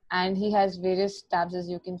 And he has various tabs, as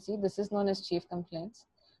you can see. This is known as chief complaints.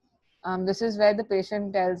 This is where the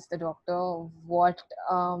patient tells the doctor what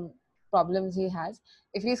problems he has.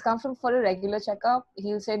 If he's come from for a regular checkup,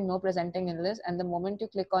 he'll say no presenting illness, and the moment you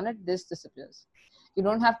click on it, this disappears. You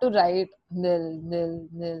don't have to write nil, nil,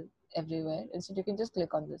 nil everywhere. Instead, you can just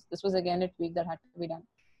click on this. This was again a tweak that had to be done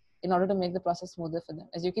in order to make the process smoother for them.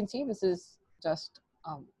 As you can see, this is just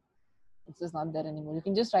this is not there anymore. You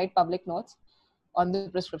can just write public notes on the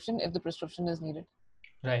prescription if the prescription is needed.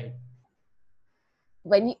 Right.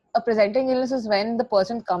 When a presenting illness is when the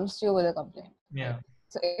person comes to you with a complaint. Yeah.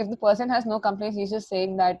 So if the person has no complaints, he's just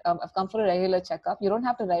saying that I've come for a regular checkup. You don't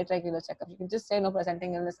have to write regular checkup. You can just say no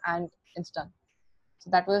presenting illness and it's done. So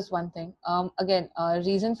that was one thing. Again,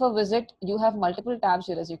 reason for visit, you have multiple tabs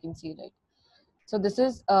here as you can see, right? So this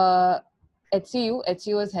is HCU.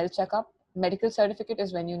 HCU is health checkup. Medical certificate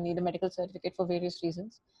is when you need a medical certificate for various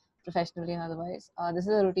reasons, professionally and otherwise. This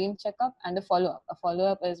is a routine checkup and a follow-up. A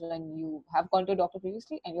follow-up is when you have gone to a doctor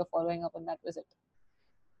previously and you're following up on that visit.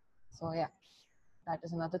 So yeah, that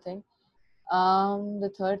is another thing.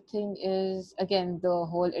 The third thing is, again, the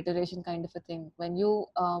whole iteration kind of a thing. When you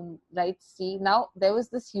write C, now there was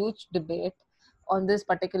this huge debate on this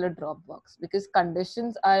particular Dropbox because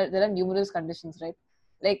there are numerous conditions, right?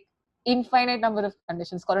 Like infinite number of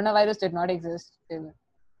conditions. Coronavirus did not exist till,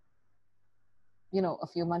 a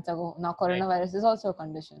few months ago. Now coronavirus is also a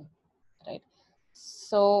condition, right?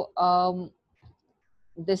 So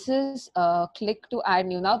this is click to add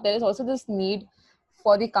new. Now there is also this need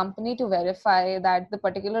for the company to verify that the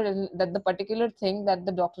particular thing that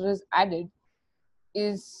the doctor has added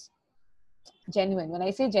is genuine. When I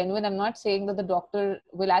say genuine, I'm not saying that the doctor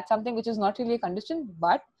will add something which is not really a condition,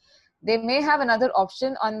 but they may have another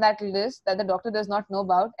option on that list that the doctor does not know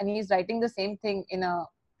about, and he's writing the same thing in a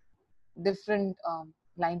different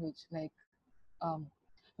language. Like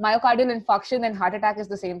myocardial infarction and heart attack is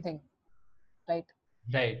the same thing, right?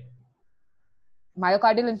 Right.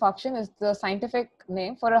 Myocardial infarction is the scientific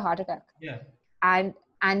name for a heart attack. Yeah. And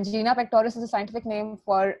angina pectoris is a scientific name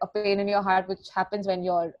for a pain in your heart, which happens when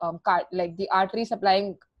your like the artery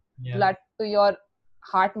supplying blood to your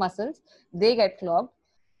heart muscles, they get clogged,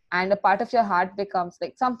 and a part of your heart becomes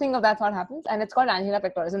like something of that sort happens, and it's called angina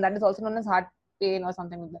pectoris, and that is also known as heart pain or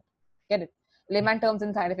something like that. Get it? Layman terms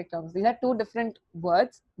and scientific terms. These are two different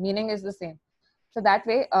words. Meaning is the same. So that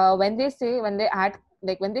way, when they add,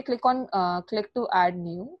 like when they click on click to add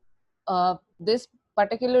new, this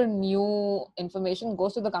particular new information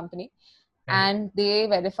goes to the company, and they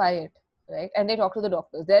verify it, right? And they talk to the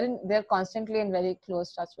doctors. They're constantly in very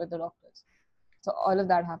close touch with the doctors. So all of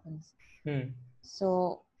that happens.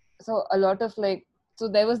 So a lot of so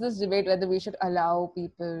there was this debate whether we should allow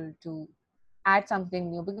people to add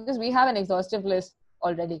something new because we have an exhaustive list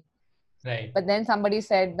already. Right. But then somebody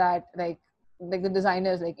said that like the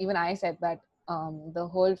designers, like even I said that the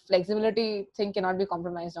whole flexibility thing cannot be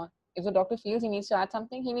compromised on. If the doctor feels he needs to add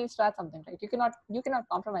something, he needs to add something, right? You cannot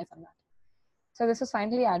compromise on that. So this was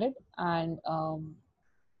finally added, and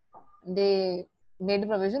they made a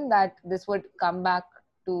provision that this would come back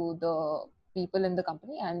to the people in the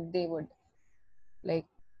company and they would like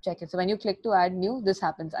check it. So when you click to add new, this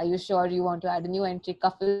happens. Are you sure you want to add a new entry?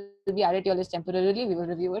 Cuff will be added to your list temporarily. We will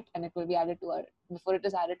review it and it will be added to before it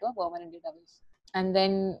is added to a permanent database. And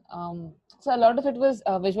then, so a lot of it was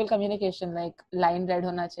visual communication, like line read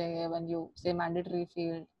hona chahiye when you say mandatory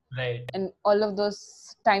field. Right. And all of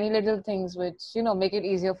those tiny little things which, make it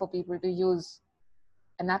easier for people to use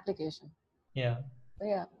an application. Yeah. So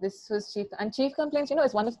yeah, this was chief complaints,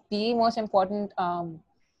 is one of the most important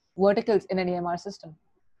verticals in an EMR system.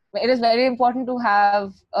 It is very important to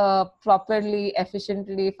have a properly,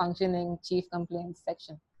 efficiently functioning chief complaints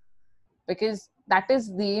section, because that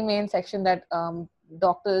is the main section that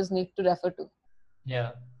doctors need to refer to.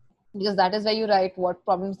 Yeah. Because that is where you write what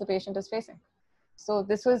problems the patient is facing. So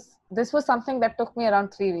this was something that took me around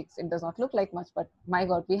 3 weeks. It does not look like much, but my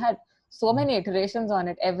God, we had so many iterations on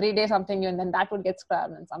it. Every day something new, and then that would get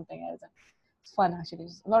scrapped and something else. It's fun, actually.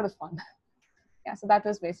 It's a lot of fun. Yeah, so that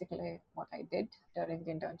was basically what I did during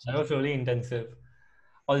the internship. That was really intensive.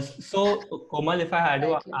 Also, Komal, if I had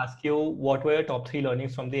to ask you, what were your top 3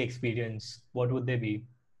 learnings from the experience? What would they be?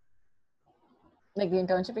 Like the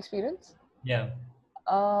internship experience? Yeah.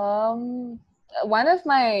 One of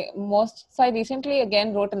my so I recently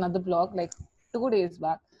again wrote another blog like 2 days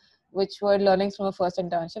back, which were learnings from a first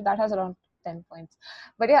internship. That has around 10 points.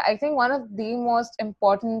 But yeah, I think one of the most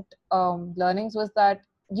important learnings was that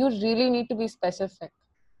you really need to be specific.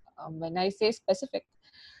 When I say specific,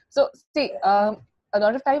 so see, a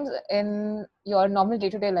lot of times in your normal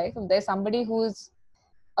day-to-day life, if there's somebody who's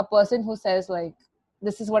a person who says like,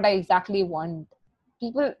 this is what I exactly want,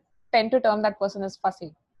 people tend to term that person as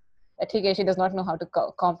fussy. That she does not know how to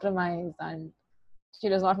compromise and she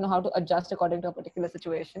does not know how to adjust according to a particular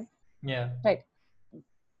situation. Yeah. Right.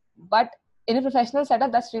 But in a professional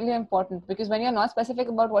setup, that's really important, because when you're not specific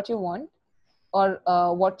about what you want, or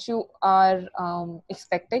what you are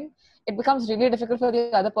expecting, it becomes really difficult for the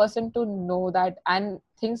other person to know that, and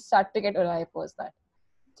things start to get awry post that.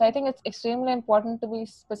 So I think it's extremely important to be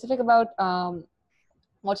specific about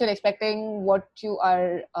what you're expecting, what your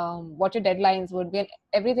deadlines would be, and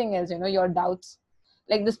everything else. Your doubts,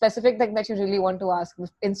 like the specific thing that you really want to ask,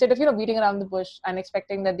 instead of beating around the bush and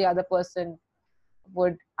expecting that the other person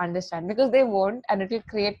would understand, because they won't, and it will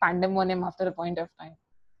create pandemonium after a point of time.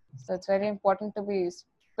 So it's very important to be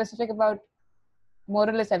specific about more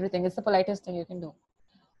or less everything. It's the politest thing you can do.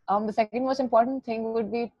 The second most important thing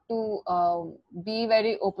would be to be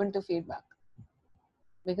very open to feedback,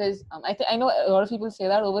 because I know a lot of people say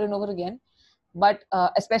that over and over again, but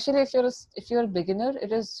especially if you're a beginner,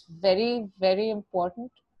 it is very, very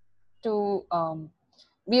important to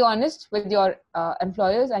be honest with your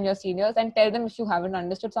employers and your seniors, and tell them if you haven't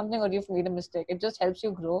understood something or you've made a mistake. It just helps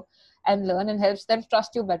you grow and learn, and helps them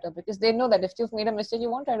trust you better, because they know that if you've made a mistake, you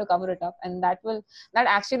won't try to cover it up, and that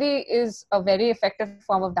actually is a very effective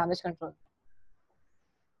form of damage control.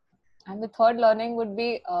 And the third learning would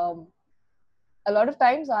be, a lot of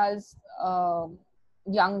times as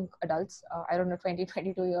young adults, I don't know, 20,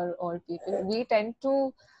 22-year-old people, we tend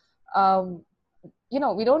to um,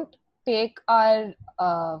 we don't take our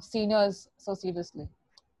seniors so seriously.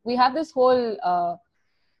 We have this whole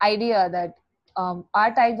idea that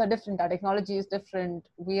our times are different, our technology is different,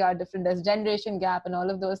 we are different, there's generation gap and all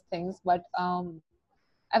of those things. But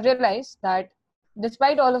I've realized that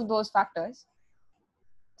despite all of those factors,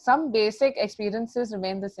 some basic experiences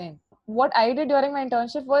remain the same. What I did during my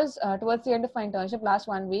internship was, towards the end of my internship, last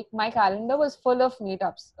 1 week, my calendar was full of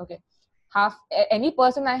meetups. Okay, any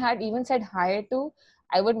person I had even said hi to,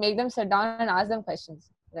 I would make them sit down and ask them questions,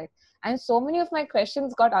 right? And so many of my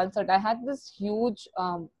questions got answered. I had this huge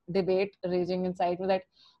debate raging inside me that,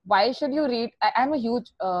 why should you read? I'm a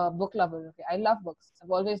huge book lover. Okay, I love books.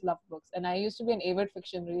 I've always loved books, and I used to be an avid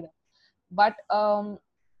fiction reader. But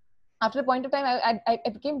after a point of time, I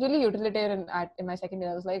became really utilitarian in my second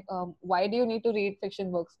year. I was like, why do you need to read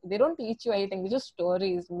fiction books? They don't teach you anything. They're just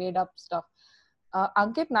stories, made up stuff.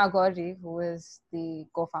 Ankit Nagori, who is the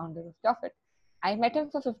co-founder of Profit, I met him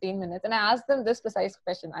for 15 minutes and I asked him this precise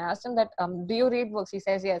question. I asked him that, do you read books? He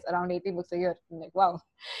says, yes, around 80 books a year. I'm like, wow.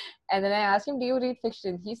 And then I asked him, do you read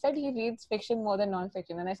fiction? He said he reads fiction more than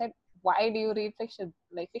non-fiction. And I said, why do you read fiction?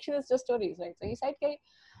 Like, fiction is just stories, right? So he said, okay,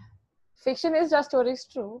 fiction is just stories,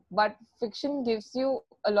 true, but fiction gives you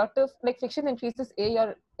a lot of, like, fiction increases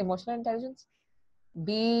your emotional intelligence.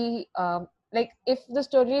 B, like, if the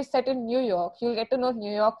story is set in New York, you'll get to know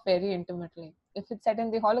New York very intimately. If it's set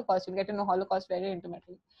in the Holocaust, you'll get to know Holocaust very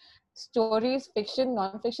intimately. Stories, fiction,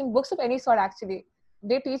 non-fiction, books of any sort, actually,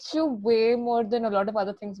 they teach you way more than a lot of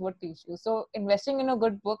other things would teach you. So investing in a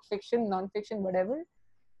good book, fiction, non-fiction, whatever,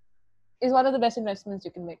 is one of the best investments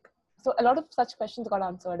you can make. So a lot of such questions got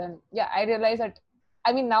answered, and yeah, I realized that,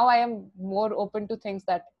 I mean, now I am more open to things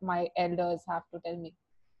that my elders have to tell me.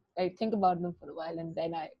 I think about them for a while, and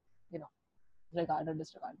then I, regard or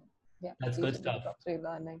disregard them. Yeah, That's these good would be the stuff. top three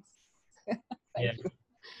learnings. Yeah. Thank you.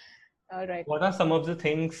 All right. What are some of the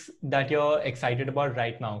things that you're excited about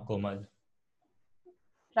right now, Komal?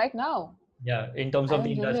 Right now, Yeah, in terms I of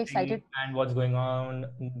the am really industry excited. and what's going on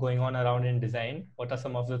around in design, what are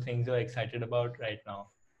some of the things you're excited about right now?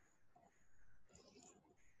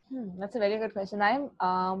 That's a very good question.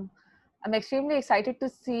 I'm extremely excited to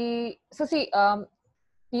see. So see, a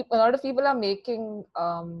lot of people are making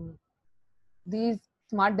these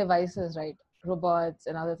smart devices, right? Robots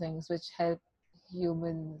and other things which help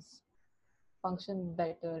humans function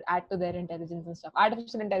better, add to their intelligence and stuff,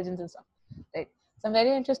 artificial intelligence and stuff, right? So I'm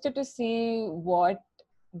very interested to see what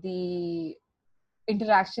the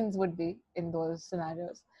interactions would be in those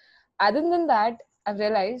scenarios. Other than that, I've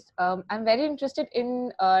realized I'm very interested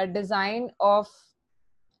in design of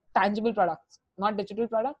tangible products, not digital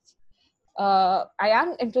products. I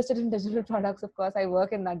am interested in digital products, of course. I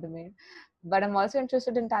work in that domain, but I'm also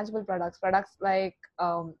interested in tangible products like,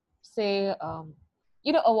 say,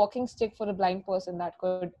 a walking stick for a blind person that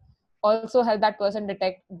could also help that person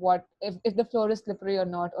detect what if the floor is slippery or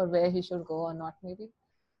not, or where he should go or not, maybe.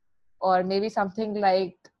 Or maybe something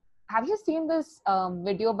like, have you seen this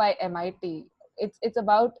video by MIT? It's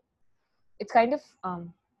about, it's kind of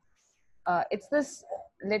it's this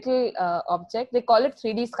little object. They call it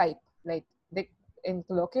 3D Skype. Like, they, in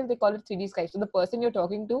colloquial, they call it 3D Skype. So the person you're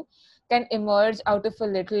talking to can emerge out of a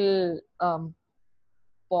little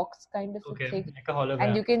box kind of a Okay, thing, like a and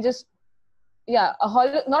hologram. you can just,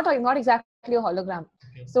 not exactly a hologram.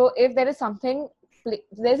 Okay. So if there is something,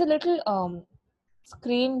 there's a little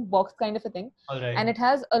screen box kind of a thing, All right. and it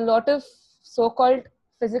has a lot of so-called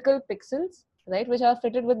physical pixels right, which are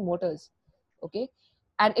fitted with motors. Okay,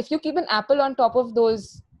 and if you keep an apple on top of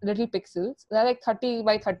those little pixels, they're like 30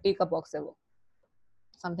 by 30 ka box ever,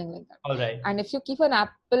 something like that. All right. And if you keep an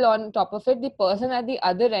apple on top of it, the person at the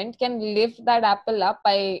other end can lift that apple up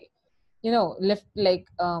by, lift like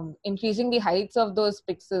increasing the heights of those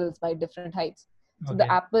pixels by different heights. So the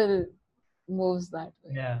Okay. apple moves that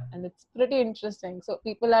way. Yeah. And it's pretty interesting. So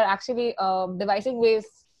people are actually devising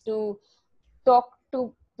ways to talk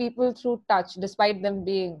to people through touch despite them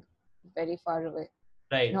being very far away,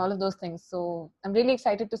 and Right. all of those things. So I'm really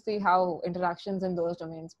excited to see how interactions in those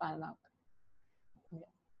domains pan out.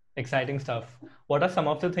 Exciting stuff. What are some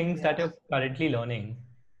of the things that Yeah. you're currently learning?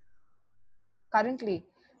 Currently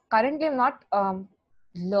I'm not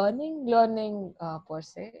learning per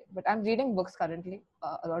se, but I'm reading books currently,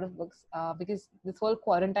 a lot of books, because this whole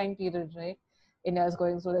quarantine period, right, India is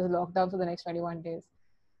going through, there's a lockdown for the next 21 days.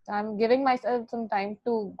 So I'm giving myself some time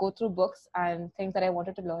to go through books and things that I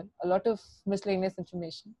wanted to learn, a lot of miscellaneous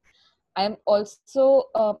information. I'm also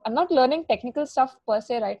I'm not learning technical stuff per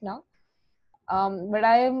se right now, but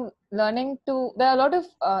I'm learning to, there are a lot of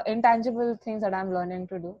intangible things that I'm learning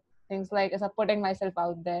to do. Things like as I'm putting myself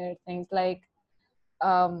out there, things like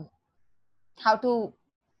um, how to,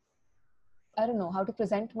 I don't know, how to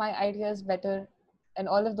present my ideas better and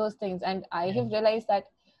all of those things. And I Yeah. have realized that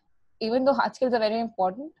even though hard skills are very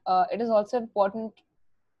important, it is also important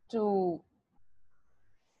to,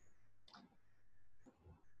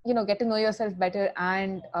 get to know yourself better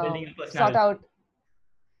and Building a sort personality. out,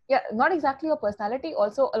 yeah, not exactly your personality,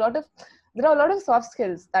 also there are a lot of soft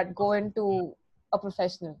skills that go into a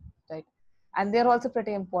professional, right, and they're also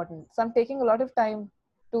pretty important. So I'm taking a lot of time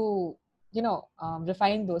to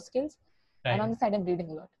refine those skills, and on Right. the side I'm reading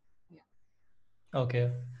a lot.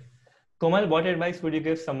 Okay. Komal, what advice would you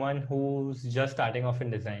give someone who's just starting off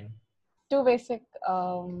in design? Two basic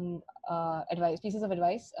pieces of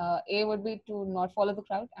advice. A would be to not follow the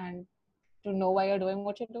crowd and to know why you're doing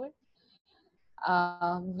what you're doing,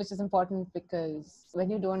 which is important because when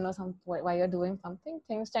you don't know why you're doing something,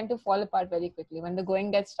 things tend to fall apart very quickly. When the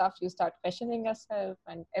going gets tough, you start questioning yourself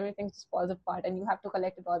and everything just falls apart and you have to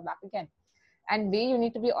collect it all back again. And B, you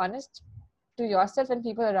need to be honest to yourself and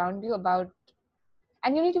people around you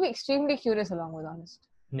and you need to be extremely curious along with honest,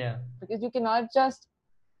 Yeah. because you cannot just,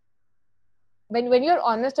 when you're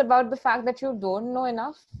honest about the fact that you don't know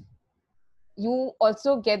enough, you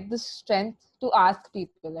also get the strength to ask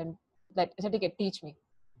people and that, okay, teach me,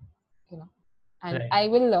 and Right. I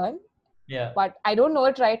will learn, Yeah. but I don't know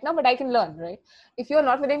it right now, but I can learn, right? If you're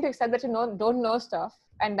not willing to accept that don't know stuff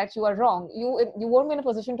and that you are wrong, you won't be in a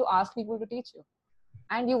position to ask people to teach you,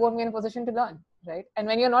 and you won't be in a position to learn, right? And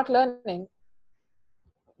when you're not learning,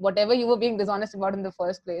 whatever you were being dishonest about in the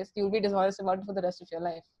first place, you'll be dishonest about it for the rest of your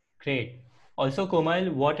life. Great. Also,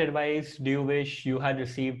 Komal, what advice do you wish you had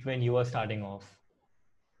received when you were starting off?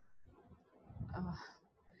 Uh,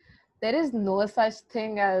 there is no such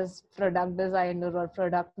thing as product designer or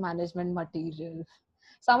product management material.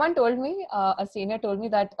 Someone told me, a senior told me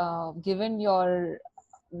that given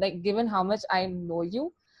how much I know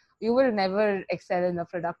you, you will never excel in the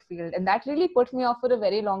product field. And that really put me off for a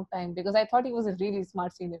very long time because I thought he was a really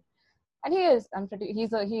smart senior. And he is.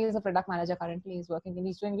 He is a product manager currently. He's working and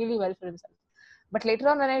he's doing really well for himself. But later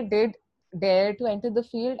on, when I did dare to enter the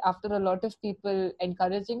field, after a lot of people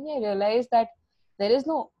encouraging me, I realized that there is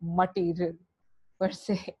no material per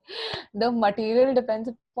se. The material depends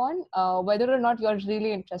upon whether or not you're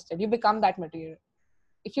really interested. You become that material.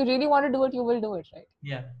 If you really want to do it, you will do it, right?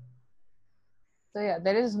 Yeah. So yeah,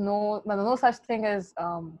 there is no such thing as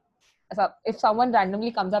if someone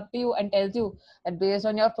randomly comes up to you and tells you that based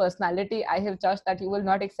on your personality, I have judged that you will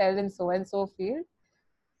not excel in so and so field.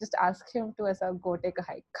 Just ask him to go take a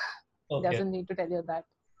hike. He Okay. doesn't need to tell you that.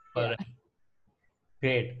 All Yeah. right.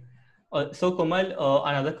 Great. So, Komal,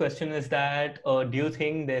 another question is that do you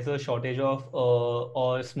think there's a shortage of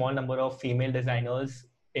or small number of female designers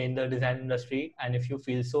in the design industry? And if you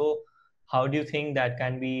feel so, how do you think that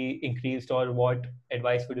can be increased, or what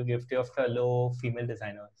advice would you give to your fellow female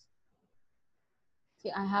designers?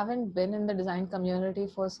 See, I haven't been in the design community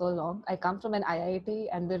for so long. I come from an IIT,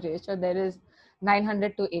 and the ratio there is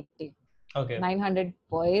 900 to 80. Okay. 900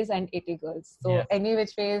 boys and 80 girls. Yeah. So any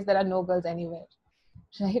which ways, there are no girls anywhere,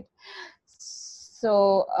 right?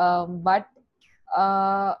 So, but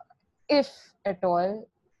if at all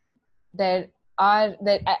there I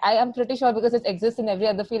am pretty sure because it exists in every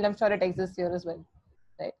other field. I'm sure it exists here as well,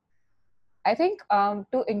 right? I think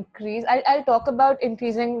to increase, I'll talk about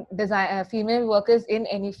increasing design female workers in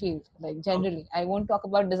any field, like Okay. generally. I won't talk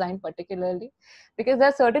about design particularly because there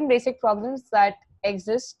are certain basic problems that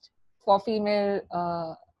exist for female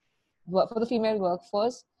for the female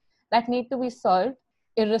workforce that need to be solved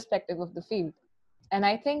irrespective of the field. And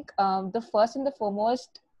I think the first and the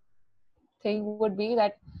foremost thing would be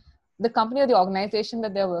that the company or the organization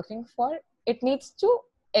that they're working for, it needs to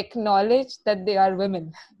acknowledge that they are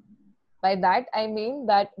women. By that I mean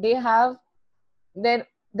that there are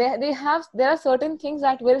certain things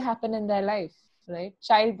that will happen in their life, right?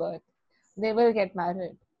 Childbirth, they will get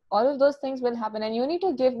married, all of those things will happen, and you need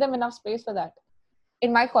to give them enough space for that.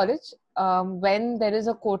 In my college, when there is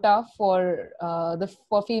a quota for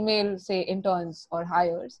female, say, interns or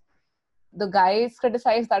hires, the guys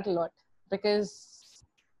criticize that a lot because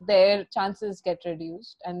their chances get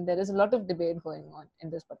reduced, and there is a lot of debate going on in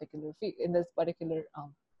this particular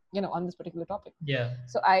on this particular topic. Yeah.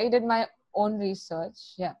 So I did my own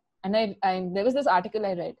research, and I there was this article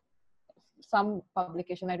I read, some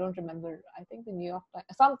publication, I don't remember, I think the New York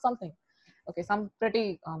Times, something, okay, some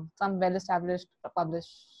pretty some well established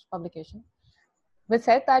publication, which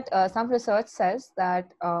said that some research says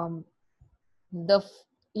that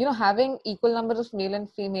having equal number of male and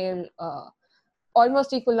female,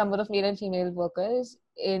 almost equal number of male and female workers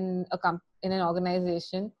in an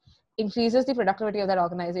organization increases the productivity of that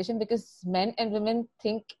organization, because men and women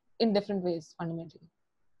think in different ways fundamentally,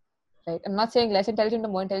 right? I'm not saying less intelligent or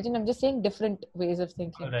more intelligent, I'm just saying different ways of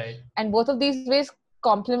thinking. Right. And both of these ways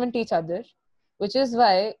complement each other, which is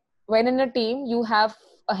why when in a team you have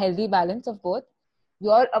a healthy balance of both,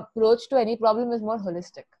 your approach to any problem is more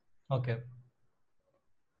holistic. Okay.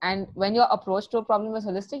 And when your approach to a problem is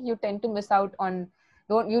holistic, you tend to don't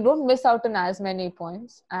miss out on as many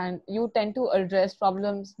points, and you tend to address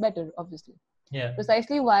problems better, obviously. Yeah.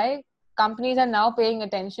 Precisely why companies are now paying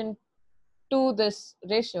attention to this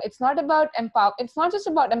ratio. It's not just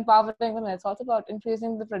about empowering women, it's also about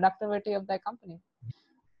increasing the productivity of their company.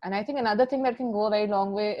 And I think another thing that can go a very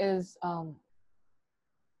long way is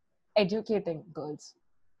educating girls.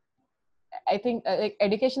 I think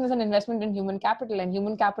education is an investment in human capital, and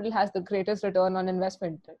human capital has the greatest return on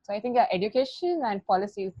investment. So I think education and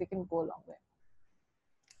policies, they can go a long way.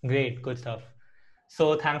 Great, good stuff.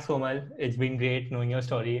 So thanks, Komal. It's been great knowing your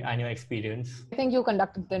story and your experience. I think you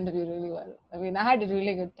conducted the interview really well. I mean, I had a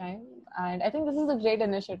really good time, and I think this is a great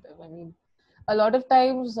initiative. I mean, a lot of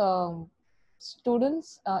times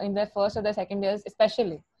students in their first or their second years,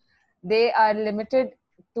 especially, they are limited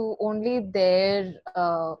to only their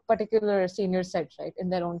particular senior set, right, in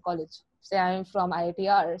their own college. Say I'm from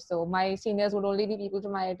IITR, so my seniors would only be people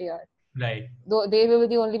from IITR. Right. Though they will be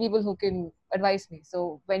the only people who can advise me.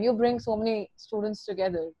 So when you bring so many students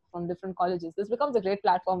together from different colleges, this becomes a great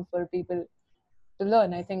platform for people to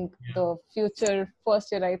learn. I think the future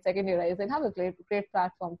first yearites, second yearites, they'll have a great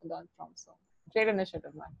platform to learn from. So great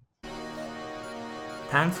initiative, man.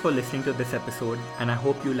 Thanks for listening to this episode, and I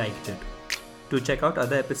hope you liked it. To check out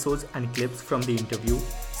other episodes and clips from the interview,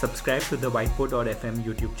 subscribe to the Whiteboard.fm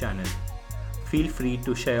YouTube channel. Feel free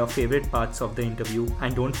to share your favorite parts of the interview,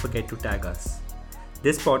 and don't forget to tag us.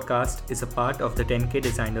 This podcast is a part of the 10K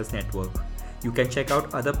Designers Network. You can check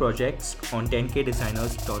out other projects on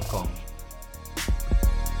 10kdesigners.com.